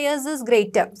number of layers is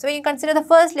greater. So when you consider the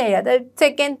first layer, the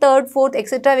second, third, fourth,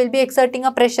 etc. will be exerting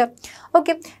a pressure.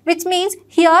 Okay, which means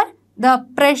here the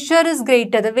pressure is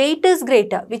greater, the weight is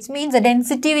greater, which means the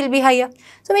density will be higher.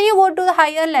 So when you go to the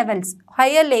higher levels,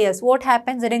 higher layers, what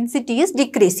happens? The density is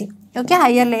decreasing. Okay,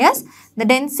 higher layers, the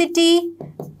density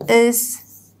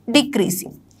is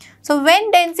decreasing. So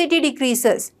when density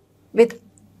decreases with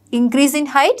increase in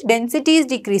height, density is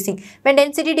decreasing. When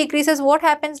density decreases, what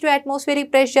happens to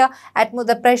atmospheric pressure?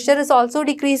 The pressure is also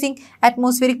decreasing.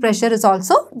 Atmospheric pressure is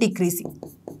also decreasing.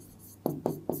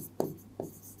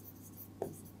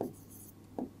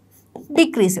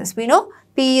 Decreases. We know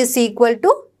P is equal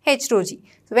to H rho G.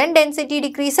 So when density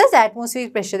decreases, the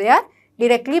atmospheric pressure, they are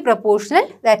directly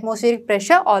proportional. The atmospheric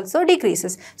pressure also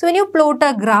decreases. So when you plot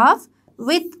a graph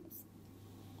with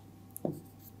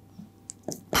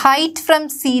height from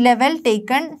sea level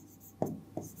taken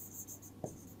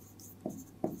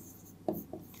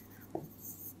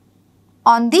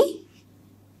on the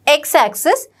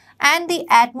x-axis and the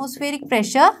atmospheric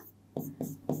pressure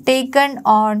taken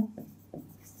on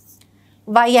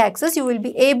y-axis, you will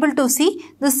be able to see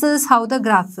this is how the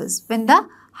graph is. When the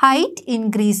height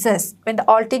increases, when the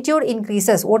altitude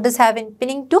increases, what is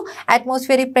happening to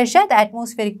atmospheric pressure? The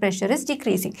atmospheric pressure is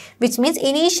decreasing, which means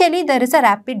initially there is a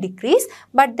rapid decrease,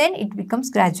 but then it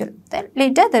becomes gradual. Then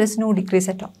later there is no decrease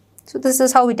at all. So this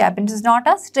is how it happens. It is not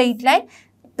a straight line.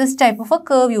 This type of a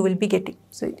curve you will be getting.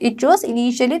 So it shows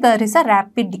initially there is a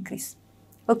rapid decrease.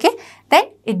 Okay, then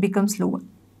it becomes lower.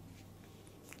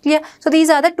 Clear? So these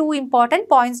are the two important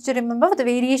points to remember for the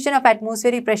variation of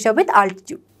atmospheric pressure with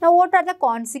altitude. Now what are the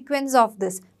consequences of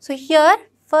this? So here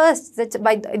first, at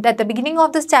the beginning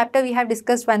of this chapter we have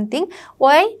discussed one thing.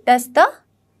 Why does the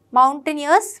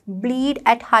mountaineers bleed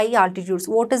at high altitudes?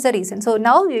 What is the reason? So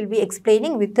now we will be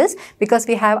explaining with this because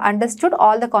we have understood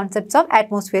all the concepts of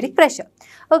atmospheric pressure.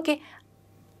 Okay.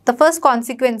 The first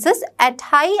consequence is at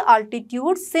high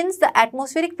altitude, since the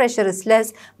atmospheric pressure is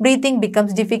less, breathing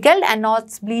becomes difficult and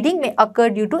nosebleeding may occur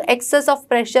due to excess of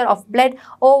pressure of blood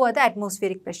over the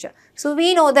atmospheric pressure. So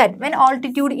we know that when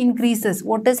altitude increases,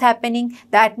 what is happening?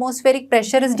 The atmospheric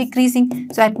pressure is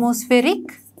decreasing. So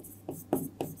atmospheric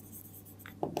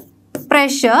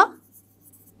pressure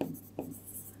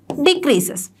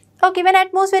decreases. Okay, when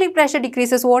atmospheric pressure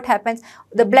decreases, what happens?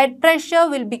 The blood pressure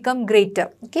will become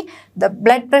greater. Okay, the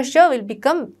blood pressure will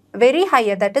become very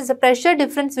higher. That is, the pressure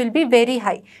difference will be very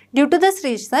high. Due to this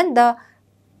reason, the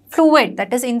fluid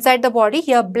that is inside the body,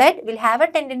 here blood will have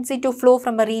a tendency to flow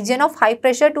from a region of high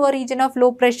pressure to a region of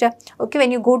low pressure. Okay, when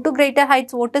you go to greater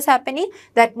heights, what is happening?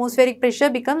 The atmospheric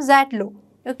pressure becomes that low.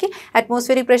 Okay,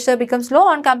 atmospheric pressure becomes low.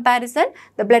 On comparison,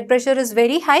 the blood pressure is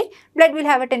very high. Blood will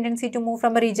have a tendency to move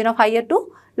from a region of higher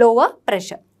to lower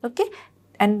pressure. Okay,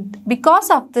 and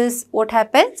because of this, what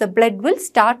happens? The blood will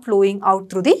start flowing out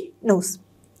through the nose.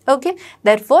 Okay,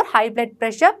 therefore, high blood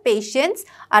pressure patients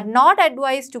are not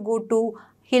advised to go to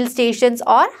hill stations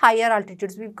or higher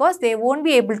altitudes because they won't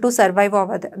be able to survive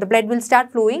over there. The blood will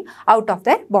start flowing out of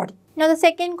their body. Now, the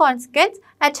second consequence,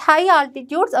 at high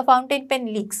altitudes, a fountain pen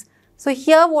leaks. So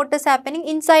here what is happening?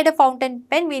 Inside a fountain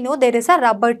pen, we know there is a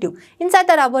rubber tube. Inside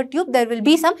the rubber tube, there will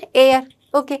be some air.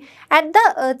 Okay. At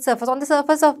the earth's surface, on the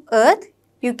surface of earth,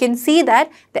 you can see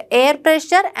that the air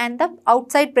pressure and the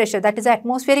outside pressure, that is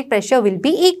atmospheric pressure, will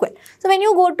be equal. So when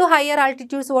you go to higher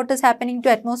altitudes, what is happening to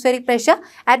atmospheric pressure?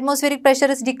 Atmospheric pressure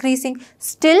is decreasing.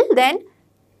 Still then,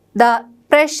 the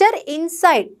pressure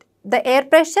inside, the air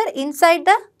pressure inside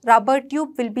the rubber tube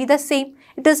will be the same.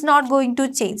 It is not going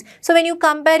to change. So when you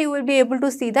compare, you will be able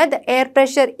to see that the air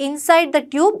pressure inside the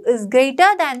tube is greater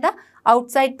than the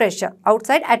outside pressure,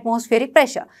 outside atmospheric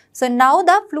pressure. So now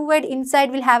the fluid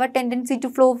inside will have a tendency to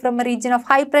flow from a region of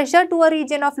high pressure to a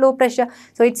region of low pressure.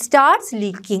 So it starts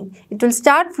leaking. It will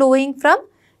start flowing from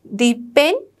the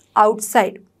pen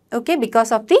outside, okay,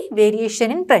 because of the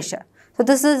variation in pressure. So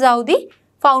this is how the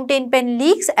fountain pen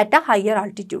leaks at a higher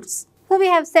altitudes. So we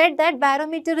have said that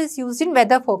barometer is used in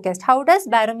weather forecast. How does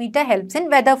barometer helps in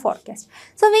weather forecast?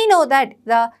 So we know that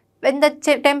when the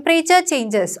temperature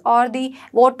changes or the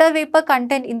water vapor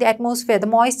content in the atmosphere, the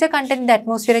moisture content in the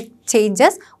atmosphere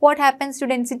changes, what happens to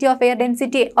density of air?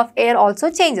 Density of air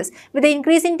also changes. With the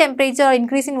increase in temperature or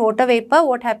increase in water vapor,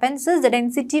 what happens is the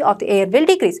density of the air will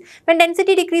decrease. When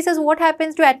density decreases, what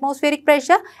happens to atmospheric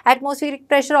pressure? Atmospheric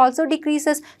pressure also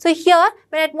decreases. So here,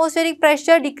 when atmospheric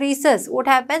pressure decreases, what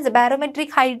happens? The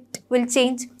barometric height will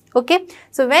change. Okay.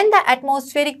 So when the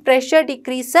atmospheric pressure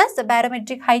decreases, the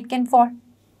barometric height can fall.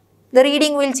 The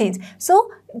reading will change. So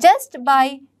just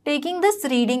by taking this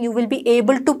reading, you will be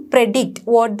able to predict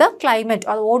what the climate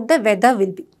or what the weather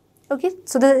will be. Okay,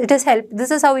 so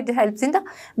this is how it helps in the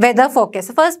weather forecast.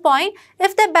 The first point,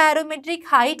 if the barometric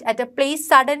height at a place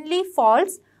suddenly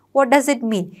falls, what does it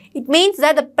mean? It means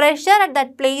that the pressure at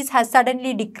that place has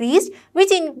suddenly decreased,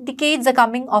 which indicates the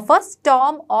coming of a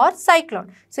storm or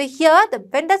cyclone. So here,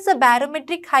 when does the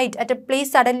barometric height at a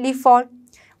place suddenly fall?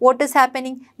 What is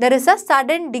happening? There is a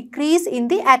sudden decrease in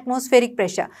the atmospheric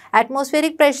pressure.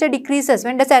 Atmospheric pressure decreases.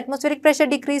 When does atmospheric pressure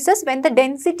decreases? When the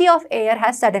density of air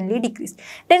has suddenly decreased.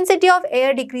 Density of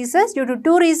air decreases due to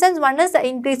two reasons. One is the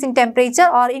increase in temperature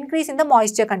or increase in the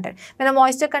moisture content. When the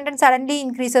moisture content suddenly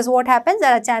increases, what happens?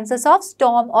 There are chances of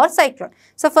storm or cyclone.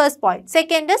 So first point.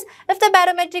 Second is, if the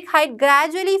barometric height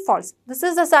gradually falls. This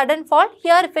is a sudden fall.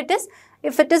 Here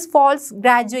if it is falls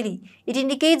gradually, it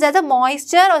indicates that the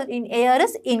moisture in air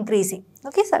is increasing.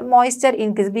 Okay, so moisture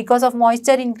increase. Because of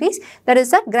moisture increase, there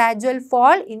is a gradual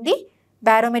fall in the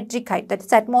barometric height. That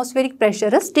is, atmospheric pressure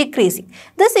is decreasing.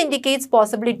 This indicates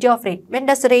possibility of rain. When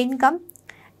does rain come?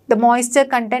 The moisture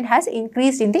content has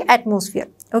increased in the atmosphere.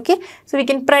 Okay, so we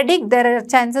can predict there are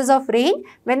chances of rain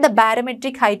when the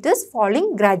barometric height is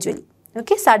falling gradually.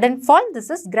 Okay, sudden fall, this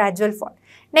is gradual fall.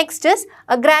 Next is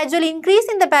a gradual increase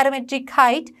in the barometric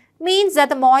height means that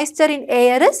the moisture in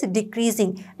air is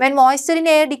decreasing. When moisture in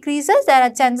air decreases, there are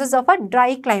chances of a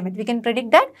dry climate. We can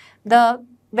predict that the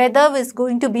weather is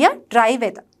going to be a dry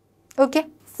weather. Okay.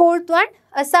 Fourth one,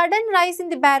 a sudden rise in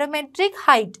the barometric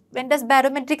height. When does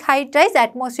barometric height rise?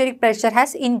 Atmospheric pressure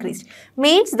has increased.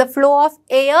 Means the flow of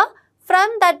air from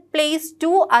that place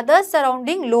to other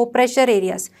surrounding low pressure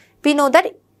areas. We know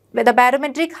that the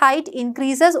barometric height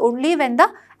increases only when the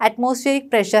atmospheric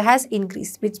pressure has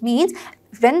increased, which means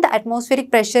when the atmospheric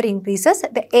pressure increases,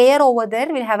 the air over there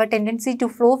will have a tendency to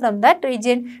flow from that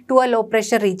region to a low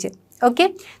pressure region.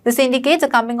 Okay, this indicates the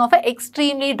coming of an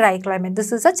extremely dry climate.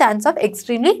 This is a chance of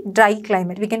extremely dry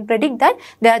climate. We can predict that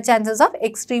there are chances of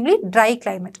extremely dry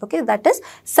climate. Okay, that is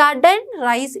sudden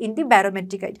rise in the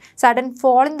barometric height. Sudden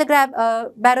fall in the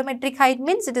barometric height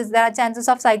means there are chances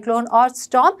of cyclone or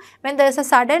storm. When there is a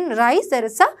sudden rise, there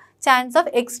is a chance of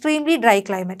extremely dry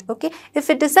climate. Okay, if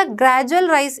it is a gradual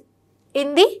rise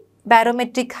in the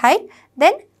barometric height,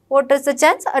 then what is the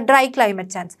chance? A dry climate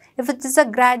chance. If it is a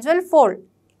gradual fall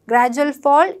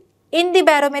in the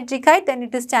barometric height, then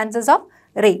it is chances of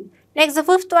rain. Next, the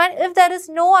fifth one, if there is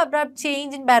no abrupt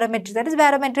change in barometric, that is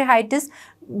barometric height is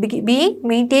being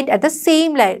maintained at the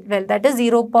same level, that is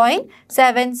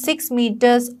 0.76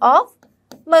 meters of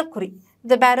mercury.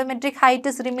 The barometric height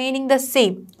is remaining the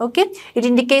same. Okay, it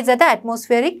indicates that the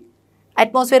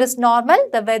atmosphere is normal,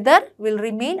 the weather will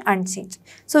remain unchanged.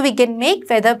 So we can make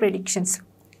weather predictions.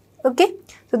 Okay,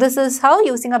 so this is how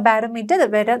using a barometer the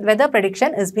weather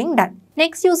prediction is being done.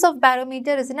 Next use of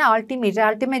barometer is in an altimeter.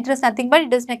 Altimeter is nothing but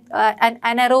it is an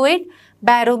Aneroid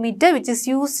barometer which is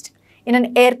used in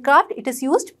an aircraft. It is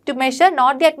used to measure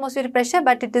not the atmospheric pressure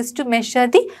but it is to measure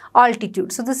the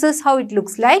altitude. So this is how it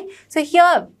looks like. So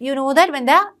here you know that when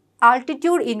the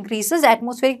altitude increases,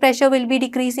 atmospheric pressure will be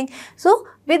decreasing. So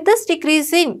with this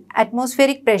decrease in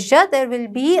atmospheric pressure, there will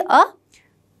be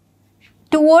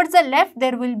towards the left,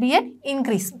 there will be an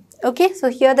increase. Okay, so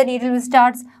here the needle will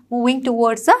start moving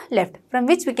towards the left, from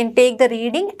which we can take the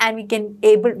reading and we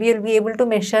will be able to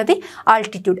measure the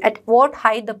altitude at what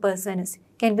height the person is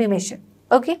can be measured.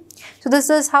 Okay, so this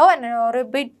is how an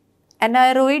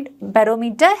Aneroid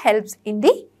barometer helps in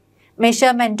the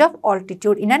measurement of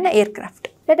altitude in an aircraft.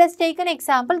 Let us take an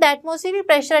example. The atmospheric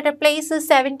pressure at a place is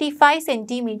 75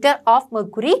 centimeter of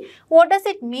mercury. What does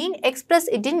it mean? Express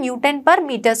it in Newton per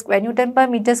meter square. Newton per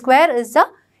meter square is the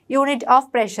unit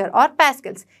of pressure or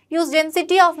pascals. Use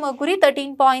density of mercury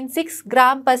 13.6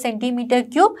 gram per centimeter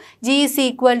cube. G is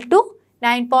equal to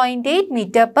 9.8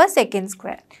 meter per second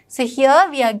square. So here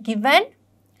we are given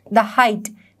the height.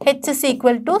 H is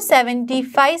equal to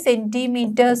 75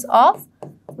 centimeters of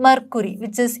mercury,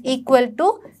 which is equal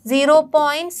to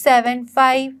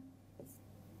 0.75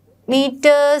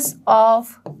 meters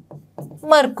of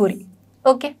mercury.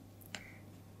 Okay.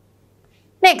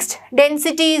 Next,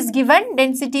 density is given.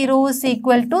 Density rho is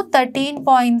equal to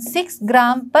 13.6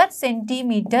 gram per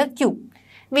centimeter cube.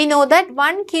 We know that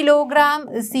 1 kilogram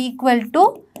is equal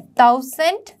to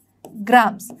 1000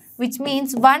 grams, which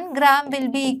means 1 gram will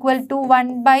be equal to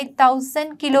 1 by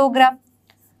 1000 kilogram.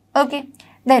 Okay.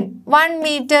 Then 1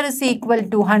 meter is equal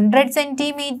to 100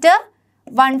 centimeter.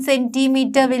 1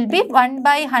 centimeter will be 1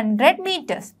 by 100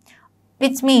 meters,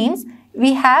 which means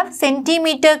we have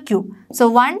centimeter cube. So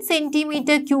 1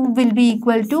 centimeter cube will be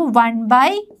equal to 1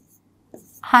 by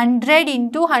 100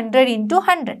 into 100 into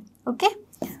 100. Okay.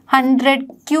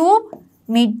 100 cube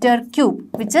meter cube,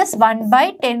 which is 1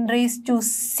 by 10 raised to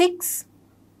 6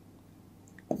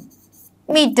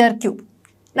 meter cube.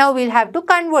 Now we will have to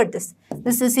convert this.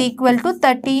 This is equal to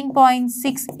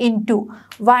 13.6 into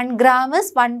 1 gram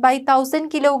is 1 by 1000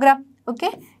 kilogram.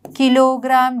 Okay.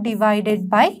 Kilogram divided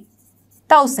by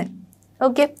 1000.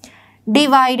 Okay.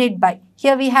 Divided by.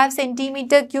 Here we have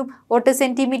centimeter cube. What is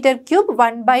centimeter cube?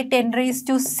 1 by 10 raised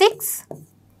to 6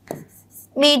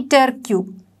 meter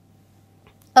cube.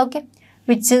 Okay.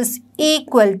 Which is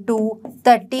equal to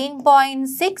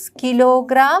 13.6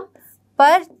 kilogram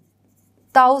per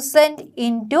 1000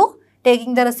 into,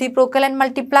 taking the reciprocal and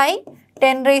multiplying,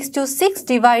 10 raised to 6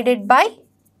 divided by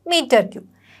meter cube,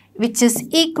 which is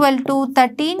equal to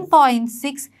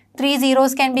 13.6. 3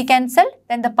 zeros can be cancelled,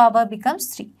 then the power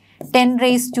becomes 3. 10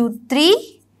 raised to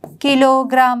 3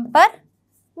 kilogram per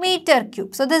meter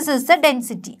cube. So this is the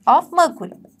density of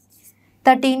mercury.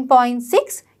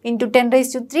 13.6 into 10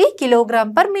 raised to 3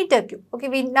 kilogram per meter cube. Okay,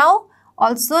 we now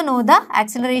also know the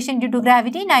acceleration due to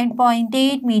gravity,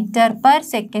 9.8 meter per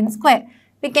second square.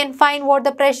 We can find what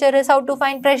the pressure is. How to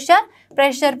find pressure?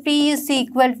 Pressure P is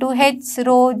equal to H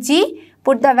rho G.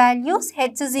 Put the values.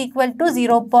 H is equal to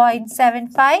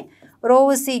 0.75. Rho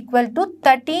is equal to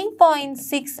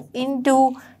 13.6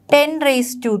 into 10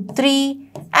 raised to 3.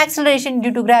 Acceleration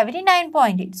due to gravity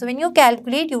 9.8. So when you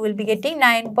calculate, you will be getting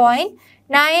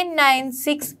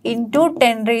 9.996 into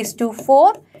 10 raised to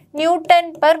 4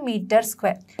 Newton per meter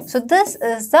square. So this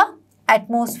is the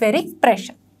atmospheric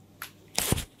pressure.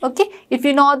 Okay, if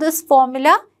you know this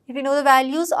formula, if you know the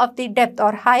values of the depth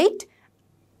or height,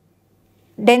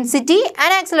 density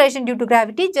and acceleration due to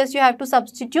gravity, just you have to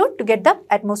substitute to get the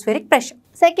atmospheric pressure.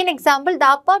 Second example, the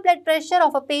upper blood pressure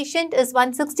of a patient is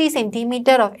 160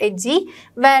 centimeter of Hg,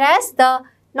 whereas the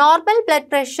normal blood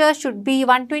pressure should be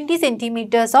 120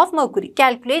 centimeters of mercury.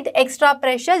 Calculate the extra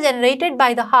pressure generated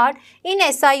by the heart in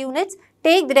SI units.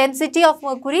 Take the density of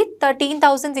mercury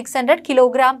 13,600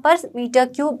 kilogram per meter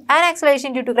cube and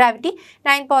acceleration due to gravity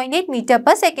 9.8 meter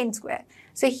per second square.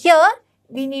 So here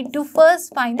we need to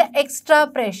first find the extra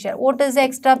pressure. What is the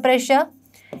extra pressure?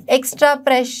 Extra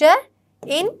pressure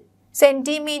in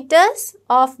centimeters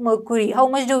of mercury. How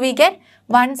much do we get?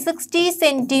 160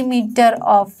 centimeter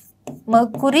of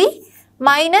mercury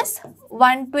minus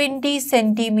 120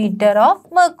 centimeter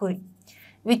of mercury,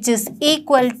 which is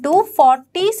equal to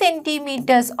 40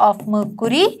 centimeters of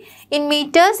mercury. In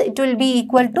meters, it will be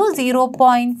equal to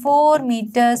 0.4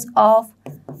 meters of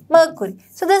mercury.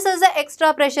 So this is the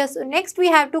extra pressure. So next we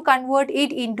have to convert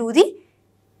it into the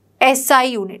SI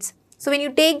units. So when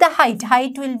you take the height,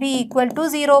 height will be equal to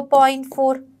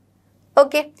 0.4.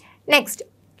 Okay. Next,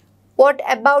 what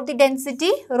about the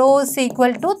density? Rho is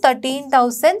equal to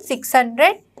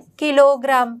 13,600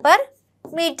 kilogram per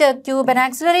meter cube and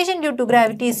acceleration due to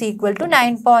gravity is equal to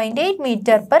 9.8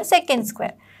 meter per second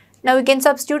square. Now we can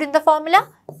substitute in the formula.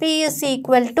 P is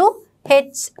equal to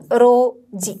H rho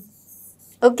G.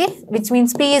 Okay, which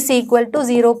means P is equal to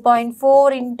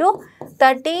 0.4 into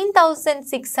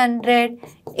 13,600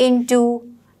 into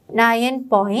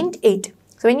 9.8.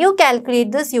 So when you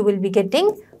calculate this, you will be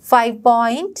getting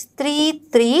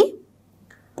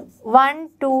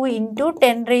 5.3312 into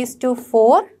 10 raised to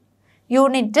 4.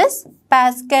 Unit is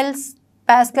pascals.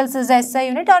 Pascals is SI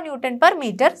unit or Newton per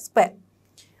meter square.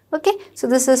 Okay, so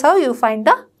this is how you find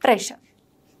the pressure.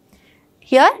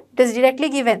 Here it is directly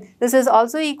given. This is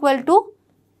also equal to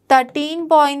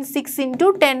 13.6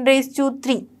 into 10 raised to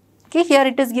 3. Okay, here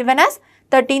it is given as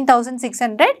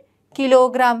 13,600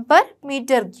 kilogram per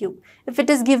meter cube. If it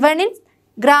is given in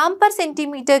gram per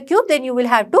centimeter cube, then you will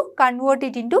have to convert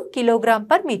it into kilogram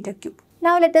per meter cube.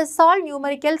 Now let us solve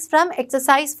numericals from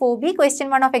exercise 4B.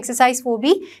 Question 1 of exercise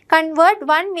 4B. Convert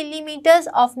 1 millimeters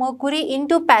of mercury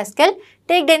into Pascal.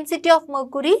 Take density of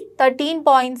mercury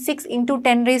 13.6 into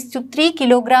 10 raised to 3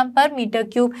 kilogram per meter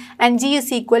cube and G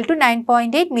is equal to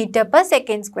 9.8 meter per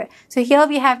second square. So here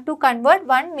we have to convert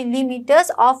 1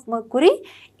 millimeters of mercury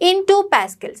into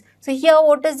Pascals. So here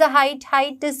what is the height?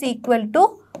 Height is equal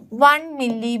to 1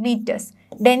 millimeters.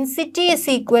 Density is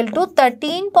equal to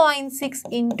 13.6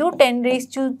 into 10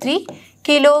 raised to 3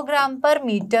 kilogram per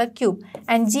meter cube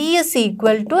and G is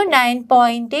equal to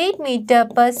 9.8 meter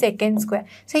per second square.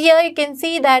 So here you can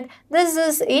see that this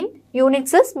is in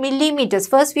units is millimeters.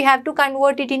 First we have to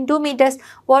convert it into meters.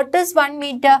 What is 1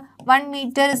 meter? 1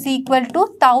 meter is equal to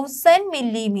 1000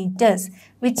 millimeters,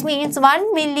 which means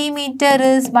 1 millimeter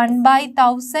is 1 by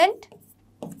 1000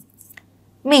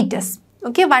 meters.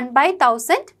 Okay, 1 by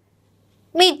 1000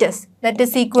 meters, that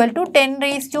is equal to 10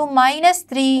 raised to minus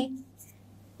 3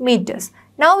 meters.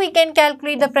 Now we can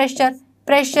calculate the pressure.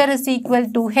 Pressure is equal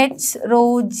to H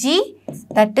rho G,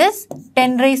 that is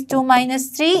 10 raised to minus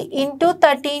 3 into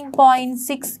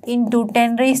 13.6 into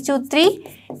 10 raised to 3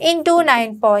 into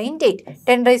 9.8.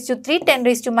 10 raised to 3, 10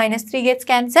 raised to minus 3 gets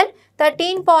cancelled.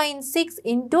 13.6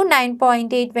 into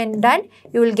 9.8 when done,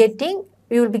 you will be getting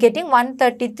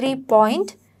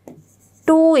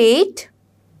 133.28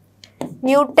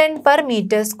 Newton per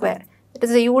meter square. That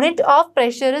is the unit of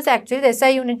pressure is actually the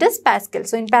SI unit is Pascal.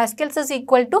 So in Pascals is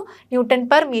equal to Newton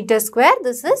per meter square.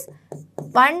 This is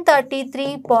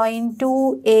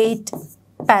 133.28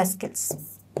 Pascals.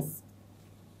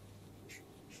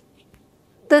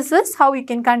 This is how you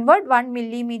can convert 1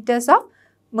 millimeters of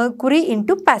mercury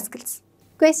into Pascals.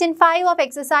 Question 5 of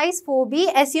exercise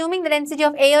 4B. Assuming the density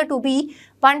of air to be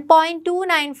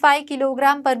 1.295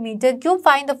 kilogram per meter cube,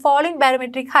 find the following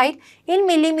barometric height in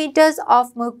millimeters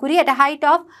of mercury at a height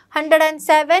of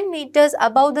 107 meters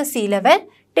above the sea level.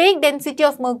 Take density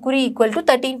of mercury equal to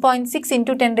 13.6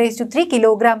 into 10 raised to 3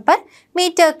 kilogram per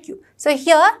meter cube. So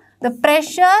here the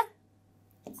pressure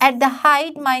at the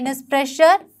height minus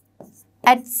pressure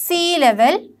at sea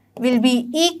level will be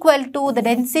equal to the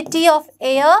density of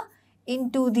air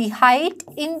into the height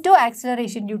into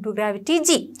acceleration due to gravity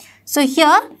G. So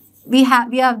here we have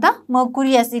the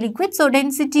mercury as the liquid. So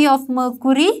density of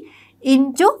mercury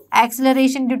into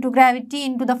acceleration due to gravity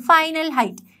into the final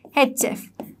height HF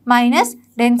minus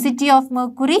density of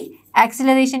mercury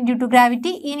acceleration due to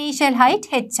gravity initial height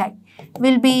HI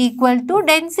will be equal to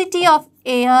density of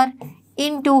air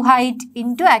into height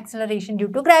into acceleration due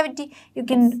to gravity. You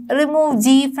can remove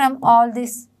G from all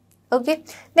this. Okay.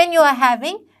 Then you are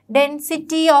having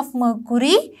density of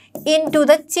mercury into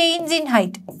the change in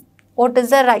height. What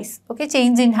is the rise? Okay,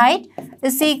 change in height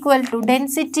is equal to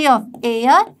density of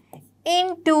air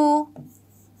into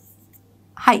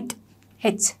height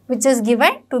H, which is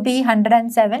given to be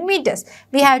 107 meters.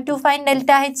 We have to find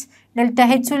delta H. Delta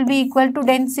H will be equal to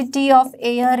density of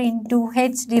air into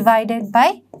H divided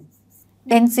by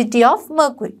density of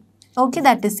mercury. Okay,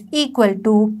 that is equal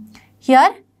to,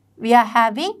 here we are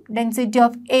having density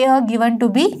of air given to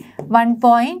be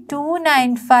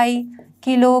 1.295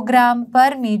 kilogram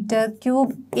per meter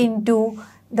cube into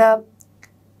the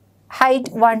height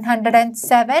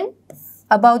 107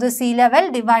 above the sea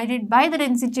level divided by the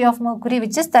density of mercury,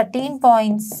 which is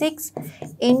 13.6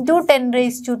 into 10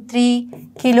 raised to 3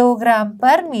 kilogram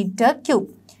per meter cube.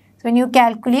 So when you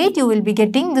calculate, you will be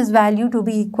getting this value to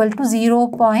be equal to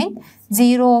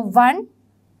 0.01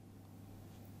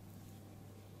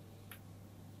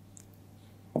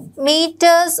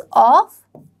 meters of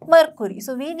mercury.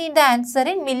 So we need the answer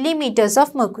in millimeters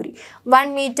of mercury.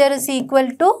 1 meter is equal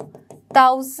to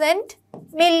 1000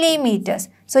 millimeters.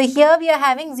 So here we are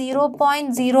having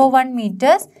 0.01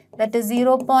 meters, that is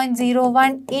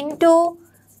 0.01 into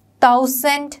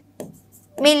 1000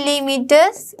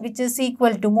 millimeters, which is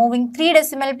equal to, moving 3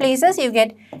 decimal places, you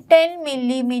get 10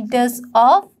 millimeters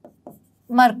of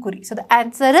mercury. So the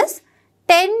answer is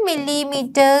 10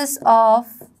 millimeters of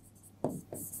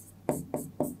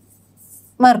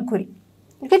mercury.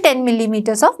 Okay, 10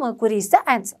 millimeters of mercury is the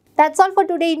answer. That's all for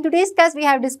today. In today's class, we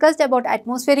have discussed about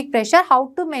atmospheric pressure,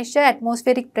 how to measure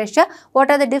atmospheric pressure,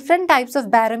 what are the different types of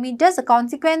barometers, the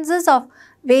consequences of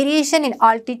variation in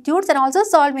altitudes, and also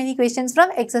solve many questions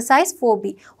from exercise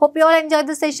 4B. Hope you all enjoyed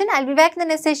the session. I'll be back in the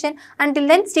next session. Until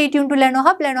then, stay tuned to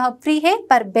Learnohub. Learnohub free hai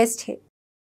par best hai.